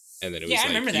 And then it was Yeah, I like,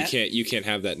 remember that. you can't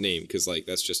have that name because, like,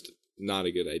 that's just not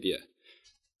a good idea.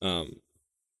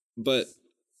 But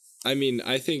I mean,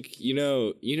 I think you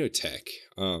know Tech.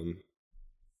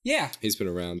 Yeah. He's been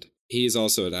around. He's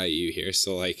also at IU here,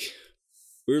 so like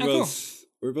we're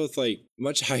both like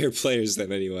much higher players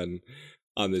than anyone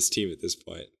on this team at this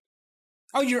point.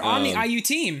 Oh, you're on the IU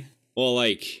team. Well,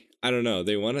 like I don't know.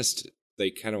 They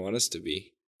kind of want us to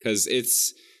be because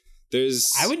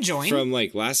there's. I would join. From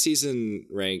like last season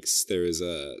ranks. There was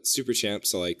a super champ,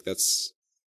 so like that's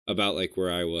about like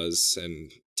where I was,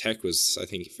 and Tech was, I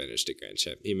think he finished at Grand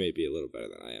Champ. He may be a little better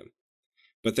than I am.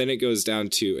 But then it goes down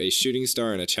to a shooting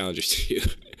star and a challenger 2.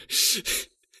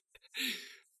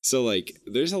 So like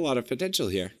there's a lot of potential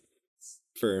here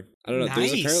for, I don't know, Nice.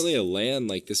 there's apparently a LAN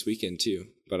like this weekend too,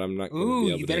 but I'm not going to Ooh, be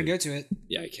able you better to. go to it.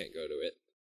 Yeah, I can't go to it.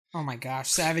 Oh my gosh,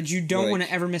 Savage, you don't Like- want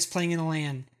to ever miss playing in the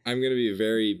LAN. I'm going to be a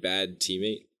very bad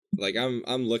teammate. Like I'm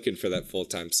looking for that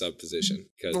full-time sub position.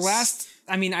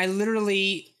 I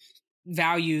literally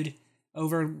valued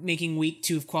over making week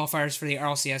 2 of qualifiers for the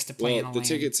RLCS to play in a Well, the LAN.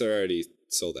 tickets are already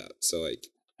sold out, so like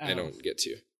I Oh. don't get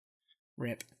to.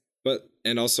 Rip. But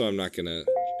and also I'm not gonna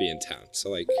be in town, so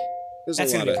like there's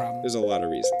That's a gonna lot be a of problem. there's a lot of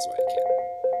reasons why I can't.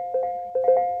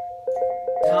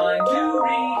 Time to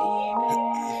read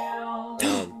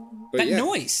email. But That yeah,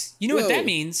 noise. You know what Whoa. that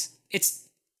means? It's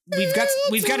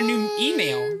we've got a new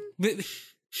email.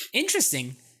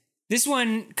 Interesting. This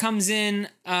one comes in.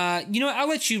 You know what? I'll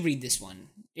let you read this one.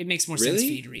 It makes more sense Really?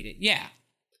 for you to read it. Yeah.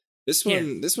 this Here.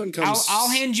 one comes. I'll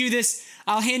hand you this.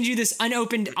 I'll hand you this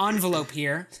unopened envelope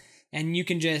here, and you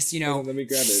can just Hold on, let me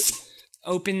grab it.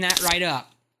 open that right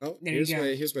up. Oh, There you go.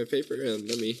 here's my paper, and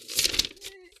let me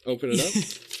open it up.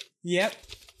 Yep.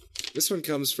 This one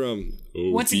comes from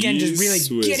Once again, just really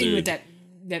Obese getting with Wizard.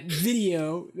 that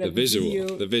video. The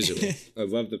visual. The visual. I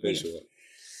love the visual.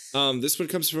 This one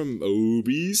comes from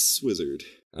Obese Wizard.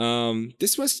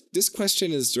 This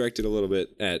question is directed a little bit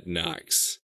at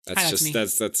Nox. That's me.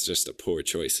 That's just a poor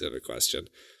choice of a question.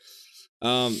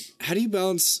 How do you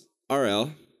balance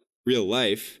RL, real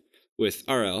life, with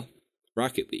RL,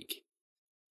 Rocket League?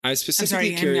 I'm I'm specifically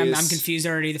sorry, curious. I'm confused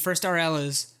already. The first RL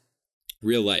is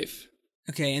Real life,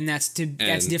 okay, and that's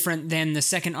different than the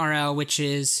second RL, which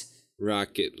is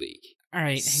Rocket League. all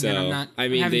right. Hang on, So,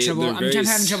 I'm having trouble. they're I'm very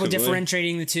having trouble similar.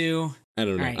 differentiating the two. I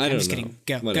don't know. All right, I I'm don't just know. kidding.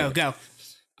 Go, Whatever. go.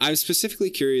 I'm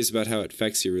specifically curious about how it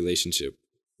affects your relationship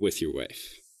with your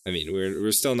wife. I mean,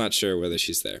 we're still not sure whether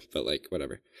she's there, but like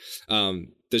whatever.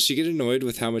 Does she get annoyed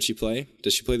with how much you play?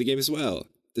 Does she play the game as well?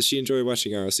 Does she enjoy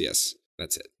watching ROCS?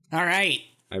 That's it. All right.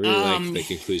 I really like the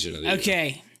conclusion of the email.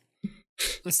 Okay.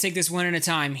 Let's take this one at a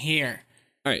time here.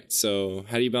 All right. So,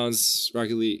 how do you balance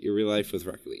Rocket League, your real life, with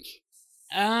Rocket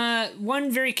League?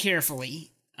 One very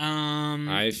carefully.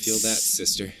 I feel that,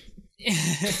 sister.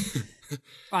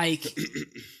 Like,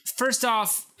 first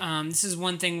off, this is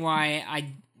one thing why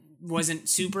I wasn't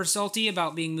super salty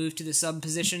about being moved to the sub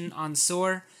position on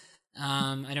SOAR.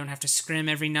 I don't have to scrim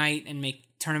every night and make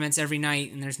tournaments every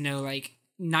night, and there's no like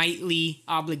nightly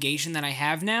obligation that I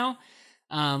have now,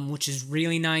 which is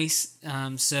really nice.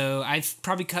 So I've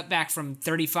probably cut back from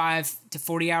 35 to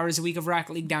 40 hours a week of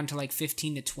Rocket League down to like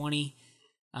 15 to 20.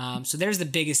 So there's the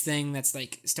biggest thing that's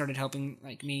like started helping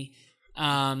like me.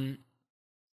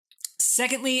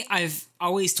 Secondly, I've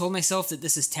always told myself that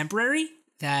this is temporary,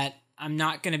 that I'm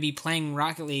not going to be playing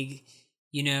Rocket League,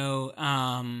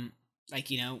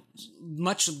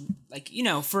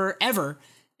 forever.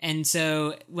 And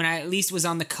so when I at least was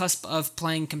on the cusp of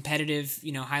playing competitive,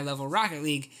 high-level Rocket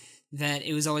League, that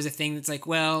it was always a thing that's like,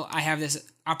 well, I have this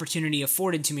opportunity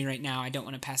afforded to me right now. I don't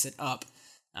want to pass it up.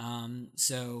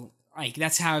 So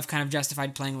that's how I've kind of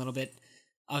justified playing a little bit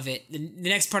of it. The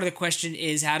next part of the question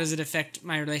is, how does it affect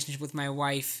my relationship with my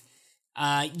wife?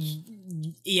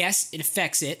 Yes, it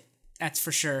affects it. That's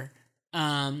for sure.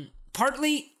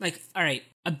 Partly, all right,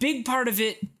 a big part of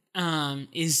it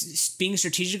is being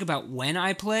strategic about when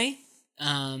I play.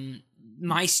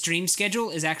 My stream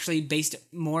schedule is actually based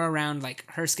more around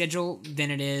her schedule than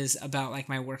it is about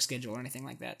my work schedule or anything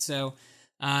like that. So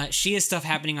she has stuff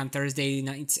happening on Thursday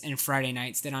nights and Friday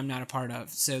nights that I'm not a part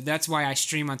of. So that's why I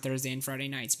stream on Thursday and Friday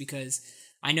nights, because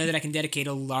I know that I can dedicate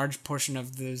a large portion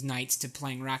of those nights to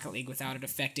playing Rocket League without it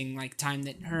affecting time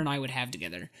that her and I would have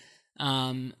together.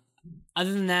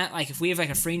 Other than that, if we have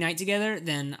a free night together,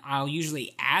 then I'll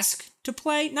usually ask to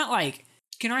play. Not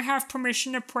can I have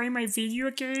permission to play my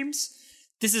video games?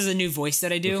 This is a new voice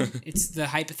that I do. It's the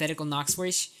hypothetical Knox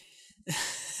voice.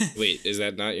 Wait, is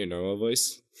that not your normal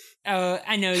voice?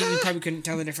 I know you probably couldn't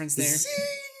tell the difference there.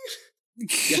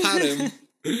 Got him.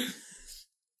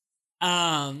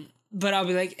 But I'll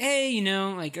be like, hey,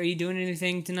 are you doing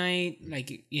anything tonight?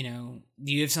 Do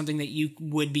you have something that you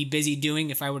would be busy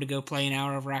doing if I were to go play an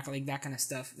hour of Rocket League? That kind of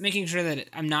stuff. Making sure that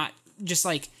I'm not just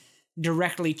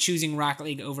directly choosing Rocket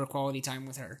League over quality time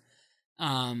with her.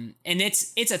 And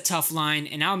it's a tough line,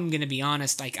 and I'm gonna be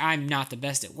honest, I'm not the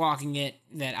best at walking it.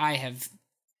 That I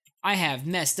have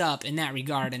messed up in that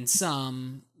regard in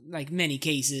some many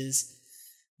cases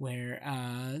where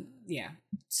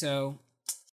so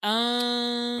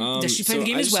does she play the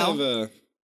game as well?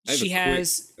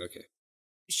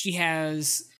 She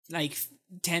has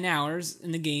 10 hours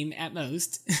in the game at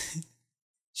most.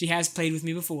 She has played with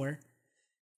me before.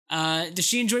 Does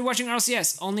she enjoy watching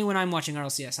RLCS? Only when I'm watching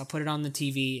RLCS. I'll put it on the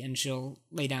TV and she'll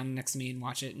lay down next to me and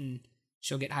watch it, and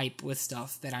she'll get hype with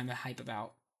stuff that I'm a hype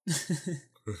about.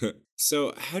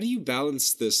 So how do you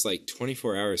balance this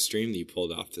 24-hour stream that you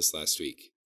pulled off this last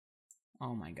week?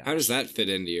 Oh my god. How does that fit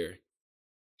into your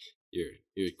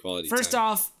quality First time?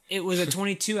 off, it was a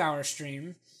 22-hour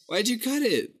stream. Why'd you cut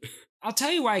it? I'll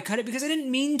tell you why I cut it, because I didn't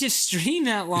mean to stream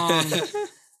that long.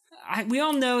 We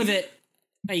all know that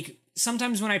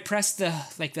sometimes when I press the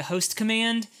host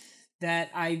command, that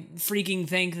I freaking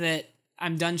think that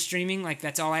I'm done streaming.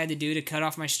 That's all I had to do to cut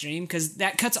off my stream, because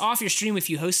that cuts off your stream if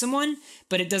you host someone,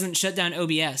 but it doesn't shut down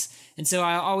OBS. And so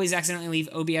I always accidentally leave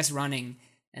OBS running,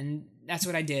 and that's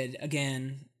what I did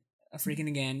again.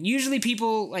 Usually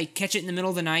people catch it in the middle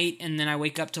of the night, and then I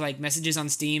wake up to messages on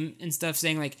Steam and stuff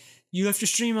saying you left your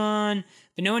stream on,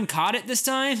 but no one caught it this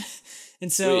time.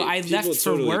 And so I left for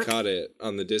totally work. Caught it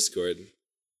on the Discord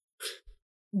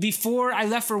before I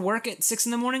left for work at 6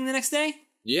 a.m. the next day.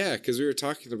 Yeah, because we were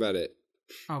talking about it.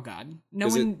 Oh god, no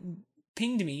one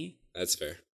pinged me. That's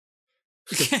fair.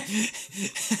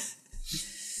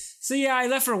 So yeah, I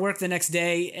left for work the next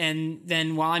day, and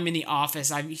then while I'm in the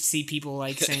office, I see people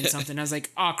saying something. I was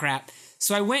like, oh crap.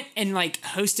 So I went and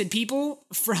hosted people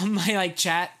from my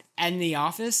chat in the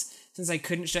office, since I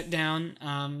couldn't shut down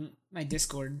my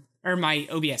Discord, or my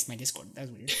OBS, my Discord. That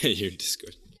was weird. Your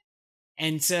Discord.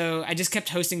 And so I just kept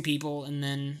hosting people, and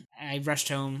then I rushed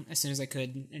home as soon as I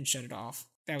could and shut it off.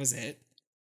 That was it.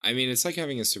 I mean, it's like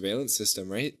having a surveillance system,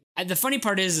 right? The funny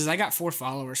part is I got 4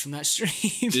 followers from that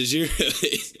stream. Did you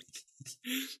really?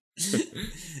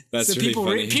 That's so really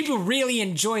funny. People really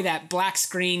enjoy that black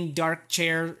screen, dark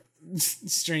chair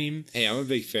stream. Hey, I'm a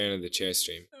big fan of the chair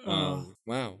stream.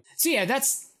 Wow. So yeah,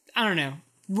 I don't know.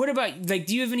 What about do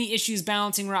you have any issues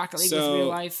balancing Rocket League with real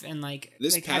life, and how do you do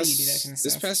that kind of stuff?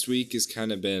 This past week has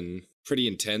kind of been pretty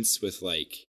intense with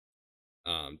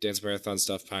dance marathon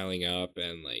stuff piling up,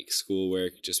 and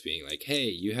schoolwork just being hey,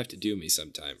 you have to do me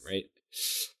sometime, right?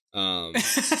 That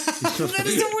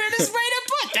is the weirdest way to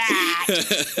put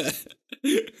that.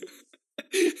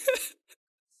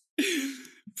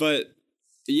 But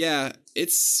yeah,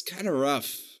 it's kind of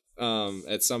rough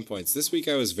at some points. This week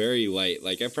I was very light.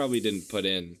 I probably didn't put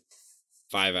in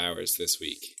 5 hours this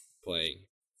week playing,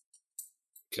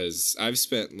 because I've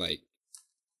spent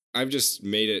I've just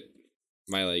made it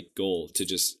my goal to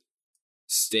just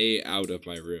stay out of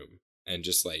my room and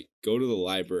just go to the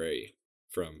library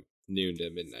from noon to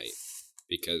midnight,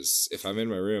 because if I'm in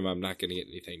my room, I'm not going to get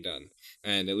anything done.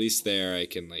 And at least there I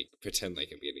can pretend like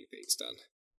I'm getting things done.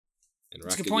 And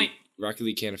That's a good point. Rocket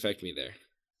League can't affect me there.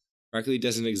 Rocket League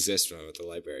doesn't exist when I'm at the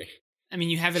library. I mean,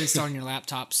 you have it installed on your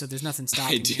laptop, so there's nothing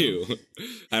stopping I do. you.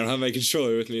 I don't have my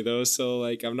controller with me though, so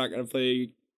like I'm not gonna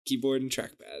play keyboard and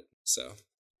trackpad. So,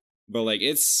 but like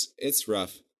it's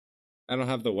rough. I don't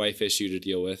have the wife issue to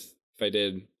deal with. If I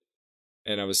did,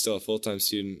 and I was still a full-time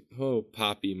student, oh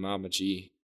Poppy, Mama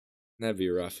G, that'd be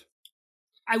rough.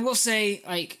 I will say,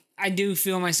 like, I do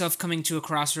feel myself coming to a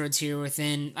crossroads here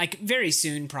within, like, very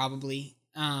soon, probably.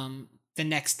 The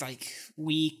next, like,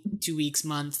 week, 2 weeks,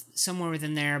 month, somewhere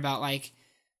within there, about, like,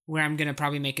 where I'm going to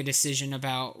probably make a decision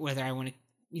about whether I want to,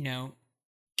 you know,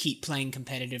 keep playing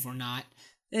competitive or not.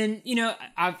 And, you know,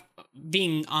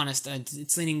 being honest,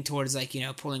 it's leaning towards, like, you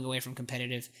know, pulling away from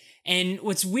competitive. And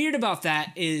what's weird about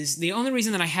that is the only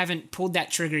reason that I haven't pulled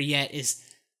that trigger yet is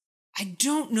I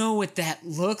don't know what that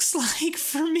looks like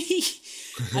for me.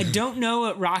 I don't know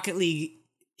what Rocket League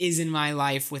is in my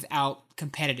life without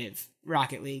competitive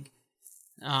Rocket League.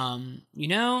 You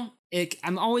know,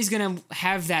 I'm always going to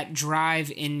have that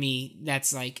drive in me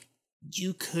that's like,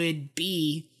 you could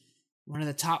be one of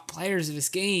the top players of this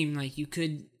game. Like, you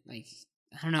could, like,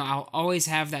 I don't know, I'll always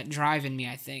have that drive in me,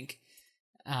 I think.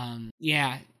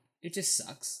 Yeah, it just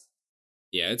sucks.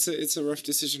 Yeah, it's a rough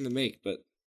decision to make, but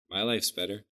my life's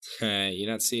better. You're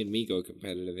not seeing me go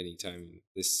competitive anytime in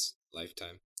this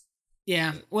lifetime.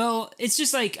 Yeah, well, it's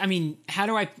just like, I mean, how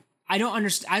do I don't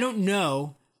understand, I don't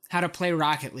know how to play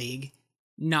Rocket League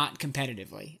not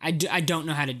competitively. I don't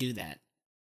know how to do that.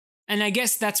 And I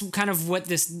guess that's kind of what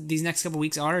these next couple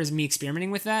weeks are, is me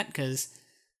experimenting with that, because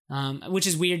which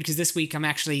is weird, because this week I'm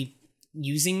actually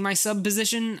using my sub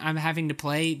position. I'm having to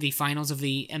play the finals of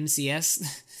the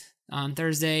MCS on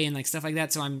Thursday and like stuff like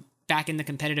that, so I'm back in the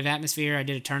competitive atmosphere. I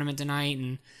did a tournament tonight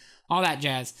and all that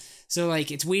jazz. So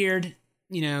like, it's weird,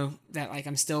 you know, that like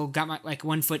I'm still got my like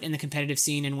 1 foot in the competitive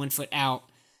scene and 1 foot out,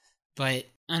 but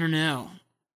I don't know.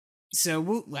 So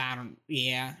I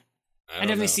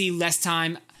definitely see less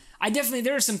time.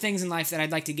 There are some things in life that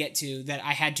I'd like to get to that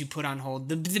I had to put on hold.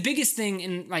 The biggest thing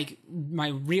in like my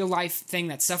real life thing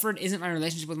that suffered isn't my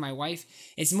relationship with my wife.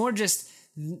 It's more just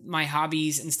my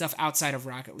hobbies and stuff outside of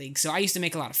Rocket League. So I used to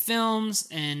make a lot of films,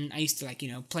 and I used to like, you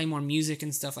know, play more music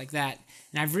and stuff like that.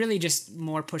 And I've really just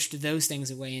more pushed those things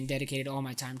away and dedicated all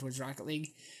my time towards Rocket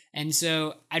League. And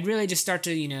so I'd really just start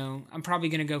to, you know, I'm probably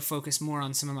going to go focus more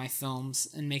on some of my films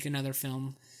and make another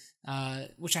film,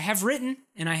 which I have written,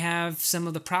 and I have some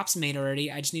of the props made already.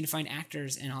 I just need to find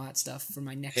actors and all that stuff for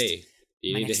my next. Hey,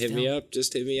 you need to hit me up?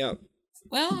 Just hit me up.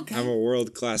 Well, okay. I'm a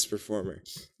world-class performer.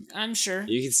 I'm sure.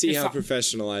 You can see how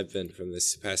professional I've been from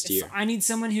this past year. If I need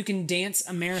someone who can dance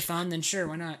a marathon, then sure,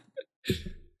 why not?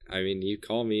 I mean, you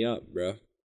call me up, bro.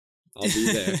 I'll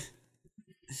be there.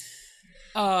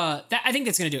 I think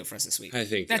that's gonna do it for us this week. I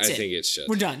think it should.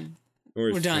 We're done.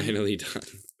 We're done. Finally done.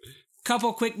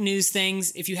 Couple quick news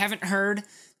things. If you haven't heard,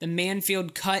 the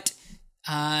Manfield Cut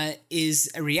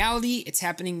is a reality. It's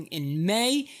happening in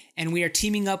May, and we are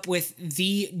teaming up with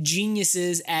the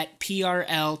geniuses at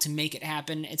PRL to make it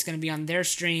happen. It's going to be on their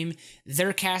stream.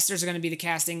 Their casters are going to be the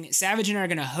casting. Savage and I are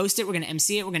going to host it. We're going to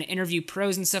MC it. We're going to interview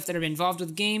pros and stuff that are involved with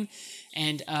the game,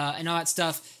 and all that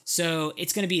stuff. So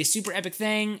it's going to be a super epic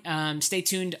thing. Stay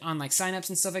tuned on like signups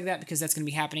and stuff like that, because that's going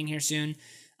to be happening here soon.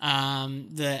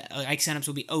 The signups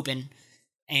will be open.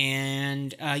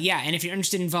 And and if you're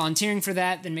interested in volunteering for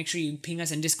that, then make sure you ping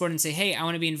us on Discord and say, hey, I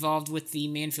want to be involved with the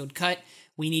Manfield Cut.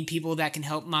 We need people that can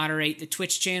help moderate the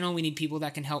Twitch channel. We need people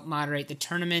that can help moderate the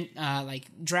tournament, like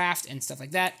draft and stuff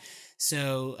like that.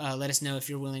 So let us know if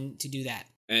you're willing to do that.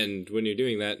 And when you're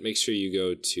doing that, make sure you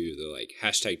go to the like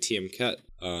 #TMCut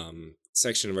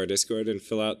section of our Discord and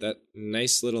fill out that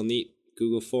nice little neat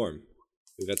Google form.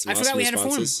 We've got some awesome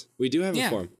responses. We do have a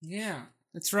form. Yeah,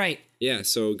 that's right. Yeah,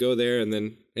 so go there, and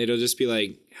then it'll just be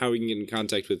like how we can get in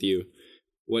contact with you,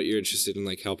 what you're interested in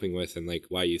like helping with, and like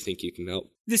why you think you can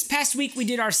help. This past week we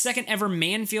did our second ever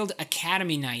Manfield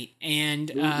Academy night,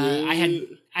 and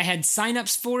I had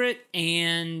signups for it,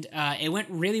 and it went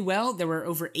really well. There were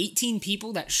over 18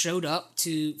 people that showed up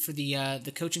for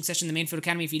the coaching session. The Manfield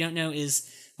Academy, if you don't know, is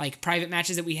like private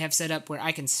matches that we have set up where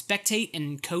I can spectate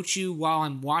and coach you while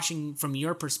I'm watching from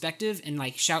your perspective and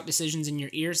like shout decisions in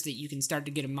your ear so that you can start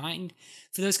to get a mind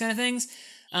for those kind of things.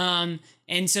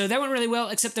 And so that went really well,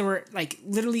 except there were like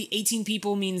literally 18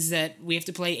 people means that we have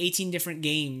to play 18 different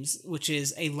games, which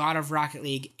is a lot of Rocket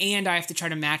League. And I have to try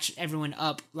to match everyone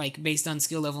up like based on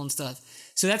skill level and stuff.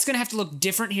 So that's going to have to look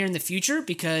different here in the future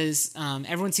because,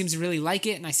 everyone seems to really like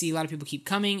it. And I see a lot of people keep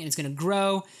coming, and it's going to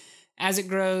grow as it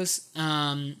grows.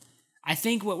 I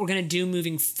think what we're going to do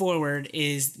moving forward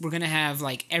is we're going to have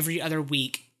like every other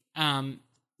week,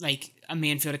 like a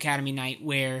Manfield Academy night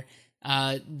where,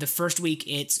 the first week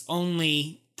it's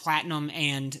only platinum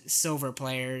and silver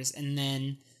players, and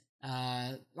then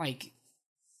and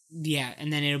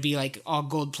then it'll be like all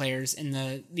gold players in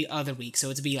the other week. So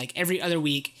it'll be like every other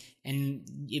week, and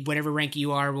whatever rank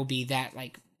you are will be that,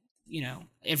 like,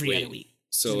 every other week.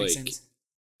 So like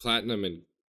platinum and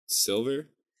silver?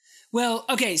 Well,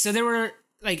 okay, so there were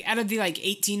like out of the like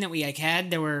 18 that we like had,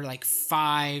 there were like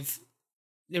 5.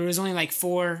 There was only like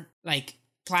 4 like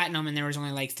platinum, and there was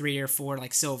only like 3 or 4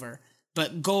 like silver.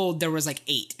 But gold, there was like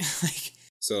 8. Like,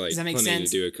 so like does that make plenty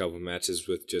sense? to do a couple matches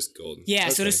with just gold. Yeah,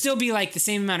 okay. So it'll still be like the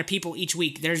same amount of people each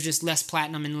week. There's just less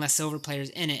platinum and less silver players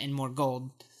in it, and more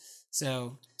gold.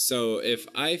 So if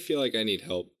I feel like I need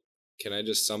help, can I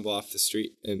just stumble off the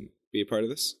street and be a part of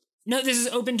this? No, this is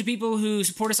open to people who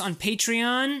support us on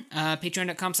Patreon,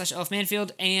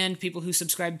 patreon.com/elfmanfield, and people who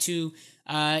subscribe to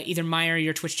either my or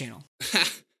your Twitch channel.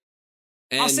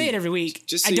 I'll say it every week.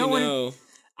 Just so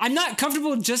I'm not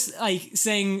comfortable just like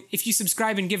saying if you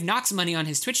subscribe and give Knox money on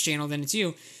his Twitch channel, then it's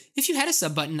you. If you had a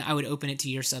sub button, I would open it to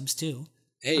your subs too.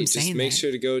 Hey, just make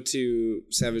sure to go to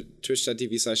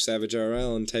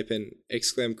twitch.tv/savagerl and type in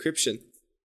exclamcryption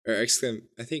or exclam.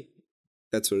 I think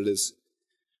that's what it is.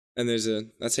 And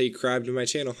that's how you cribe to my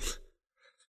channel.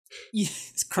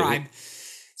 Yes, cribe.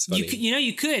 It's funny.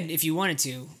 You could, if you wanted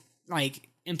to, like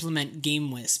implement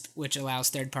GameWisp, which allows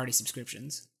third-party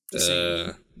subscriptions.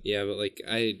 Yeah, but like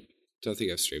I don't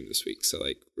think I've streamed this week, so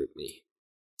like rip me.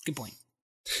 Good point.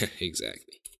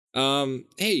 Exactly.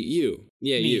 Hey, you.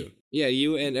 Yeah, me. you. Yeah,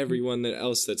 you and everyone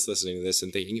else that's listening to this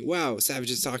and thinking, wow,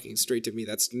 Savage is talking straight to me.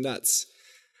 That's nuts.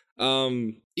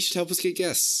 You should help us get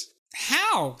guests.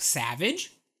 How,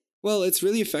 Savage? Well, it's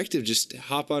really effective. Just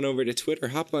hop on over to Twitter,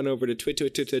 hop on over to Twitch.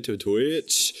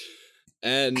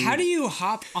 And how do you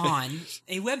hop on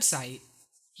a website?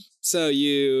 So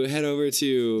you head over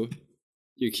to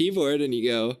your keyboard and you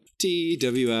go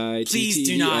TWITTER.com. Please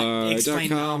do not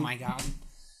explain. Oh my god.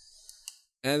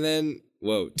 And then,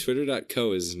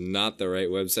 Twitter.co is not the right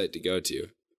website to go to.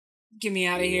 Get me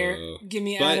out of here. Get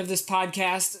me out of this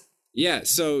podcast. Yeah,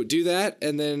 so do that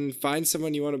and then find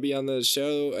someone you want to be on the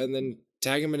show and then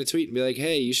tag them in a tweet and be like,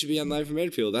 hey, you should be on Live from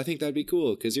Edfield. I think that'd be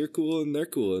cool because you're cool and they're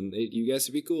cool and you guys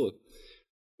would be cool.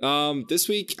 This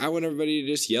week, I want everybody to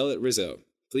just yell at Rizzo,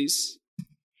 please.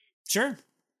 Sure.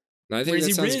 And I think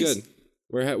that sounds good.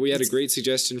 We had a great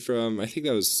suggestion from, I think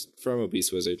that was from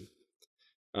Obese Wizard.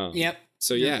 Yep.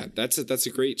 So yeah, that's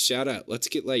a great shout out. Let's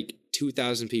get like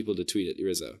 2,000 people to tweet at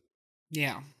Rizzo.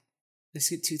 Yeah. Let's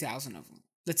get 2,000 of them.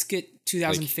 Let's get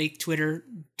 2,000 fake Twitter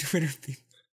people.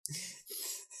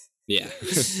 Yeah.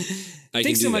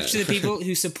 Thanks so much to the people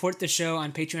who support the show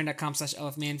on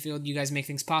patreon.com/lfmanfield. You guys make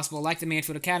things possible, like the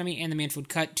Manfield Academy and the Manfield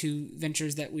Cut, 2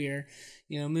 ventures that we're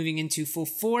moving into full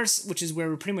force, which is where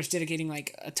we're pretty much dedicating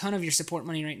like a ton of your support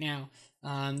money right now.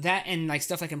 That and like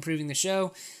stuff like improving the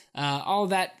show, all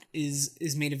of that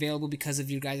is made available because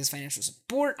of you guys' financial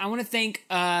support. I want to thank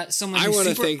someone. I want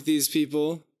to thank these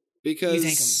people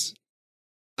because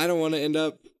I don't want to end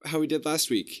up how we did last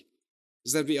week,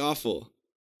 because that'd be awful.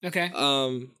 Okay.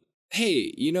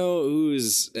 Hey, you know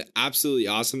who's absolutely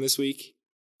awesome this week?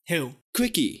 Who?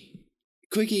 Quickie.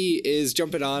 Quickie is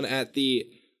jumping on at the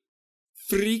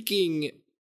freaking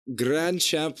Grand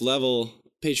Champ level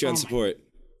Patreon support.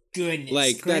 Goodness.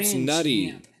 Like, that's nutty.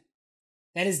 Champ.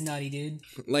 That is nutty, dude.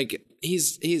 Like,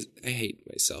 he's I hate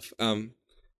myself.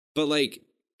 But like,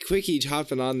 Quickie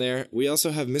hopping on there. We also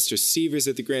have Mr. Sievers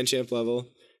at the Grand Champ level.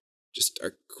 Just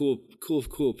are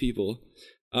cool people.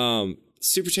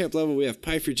 Super Champ level, we have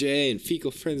Piper J and Fecal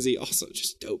Frenzy, also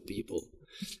just dope people.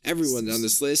 Everyone on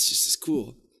this list just is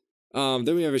cool.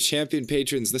 Then we have our champion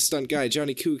patrons, the Stunt Guy,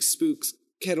 Johnny Kooks, Spooks,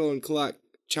 Kettle and Clock,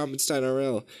 Chompenstein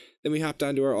RL. Then we hopped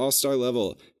onto our all-star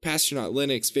level, Pastronaut,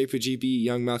 Linux, Vapor GB,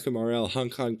 Young Malcolm RL,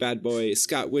 Hong Kong Bad Boy,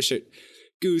 Scott Wishart,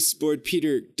 Goose, Board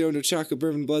Peter, Dono Chaka,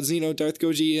 Bourbon Blood, Zeno, Darth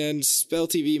Goji, and Spell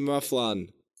TV Mufflon.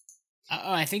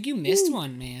 I think you missed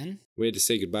one, man. We had to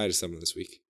say goodbye to someone this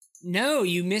week. No,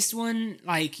 you missed one.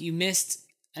 Like, you missed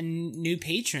a new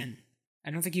patron. I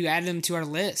don't think you added them to our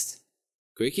list.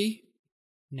 Quickie?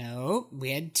 No, we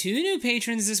had 2 new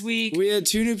patrons this week. We had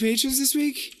 2 new patrons this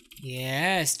week?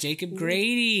 Yes, Jacob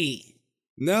Grady.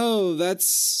 No,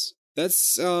 that's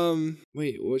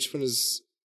wait, which one is...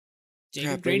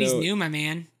 Jacob Grady's new, my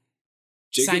man.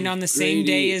 Jacob signed on the same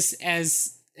day as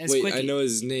wait, Quickie. I know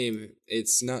his name.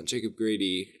 It's not Jacob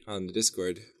Grady on the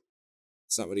Discord.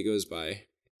 It's not what he goes by.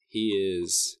 He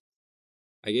is...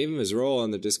 I gave him his role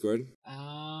on the Discord.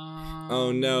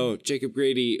 Oh no, Jacob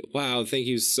Grady. Wow, thank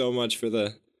you so much for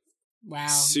the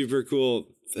super cool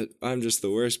that I'm just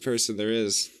the worst person there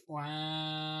is.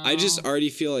 Wow. I just already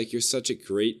feel like you're such a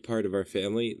great part of our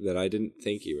family that I didn't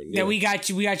think you were new. Yeah, we got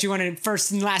you on a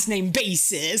first and last name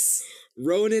basis.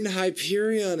 Ronan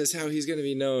Hyperion is how he's going to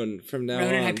be known from now on.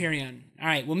 Ronan Hyperion. All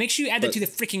right, well, make sure you add that to the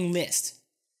freaking list.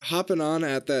 Hopping on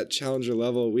at that challenger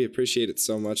level, we appreciate it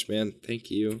so much, man. Thank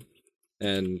you.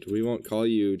 And we won't call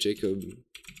you Jacob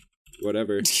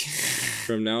whatever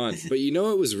from now on. But you know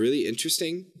what was really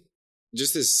interesting?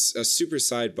 Just as a super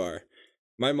sidebar.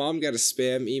 My mom got a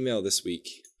spam email this week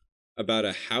about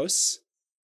a house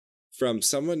from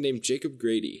someone named Jacob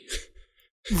Grady.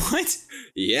 What?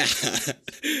 Yeah.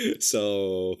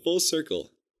 So, full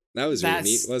circle. That was really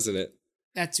neat, wasn't it?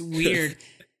 That's weird.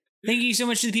 Thank you so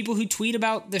much to the people who tweet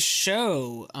about the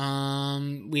show.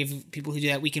 We have people who do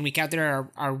that week in, week out. There are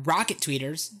our rocket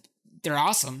tweeters. They're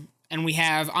awesome. And we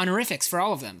have honorifics for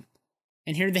all of them.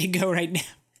 And here they go right now.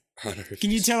 Honorifics.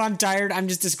 Can you tell I'm tired? I'm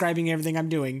just describing everything I'm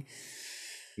doing.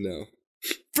 No.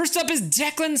 First up is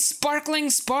Declan Sparkling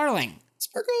Sparling.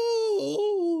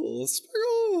 Sparkle!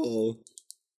 Sparkle!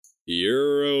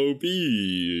 You're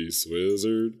obese,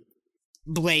 wizard.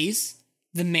 Blaze,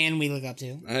 the man we look up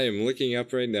to. I am looking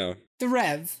up right now. The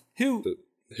Rev. Who?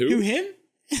 Who? Who, him?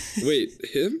 Wait,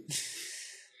 him?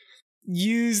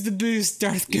 Use the boost,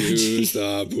 Darth Goji. Use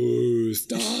the boost,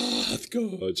 Darth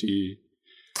Goji.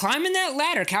 Climbing that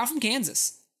ladder, Cal from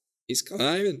Kansas. He's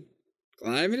climbing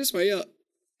his way up.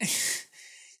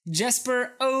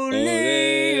 Jesper, ole, ole,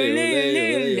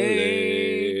 ole,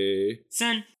 ole.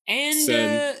 Son.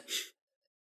 And,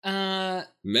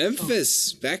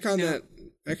 Memphis, back on that.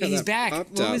 He's back.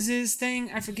 What was his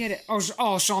thing? I forget it.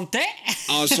 Enchanté.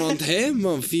 Enchanté,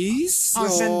 Memphis.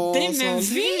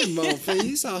 Enchanté,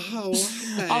 Memphis. Oh,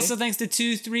 also, thanks to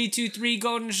 2323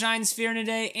 Golden Shine Sphere in a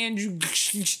Day, Andrew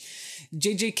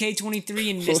JJK23,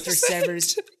 and Mr.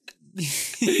 Severs.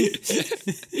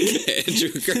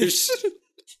 Andrew Gersh.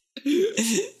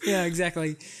 Yeah,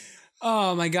 exactly.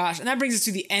 Oh my gosh. And that brings us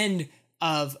to the end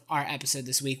of our episode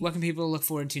this week. What can people look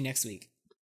forward to next week?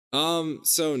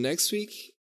 So next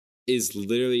week is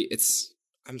literally it's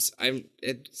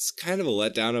kind of a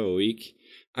letdown of a week.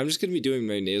 I'm just gonna be doing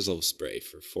my nasal spray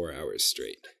for 4 hours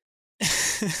straight.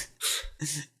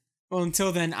 Well,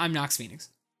 until then, I'm Knox Phoenix.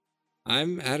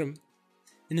 I'm Adam.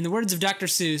 And in the words of Dr.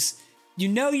 Seuss, you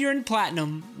know you're in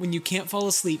platinum when you can't fall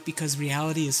asleep because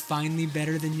reality is finally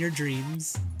better than your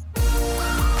dreams.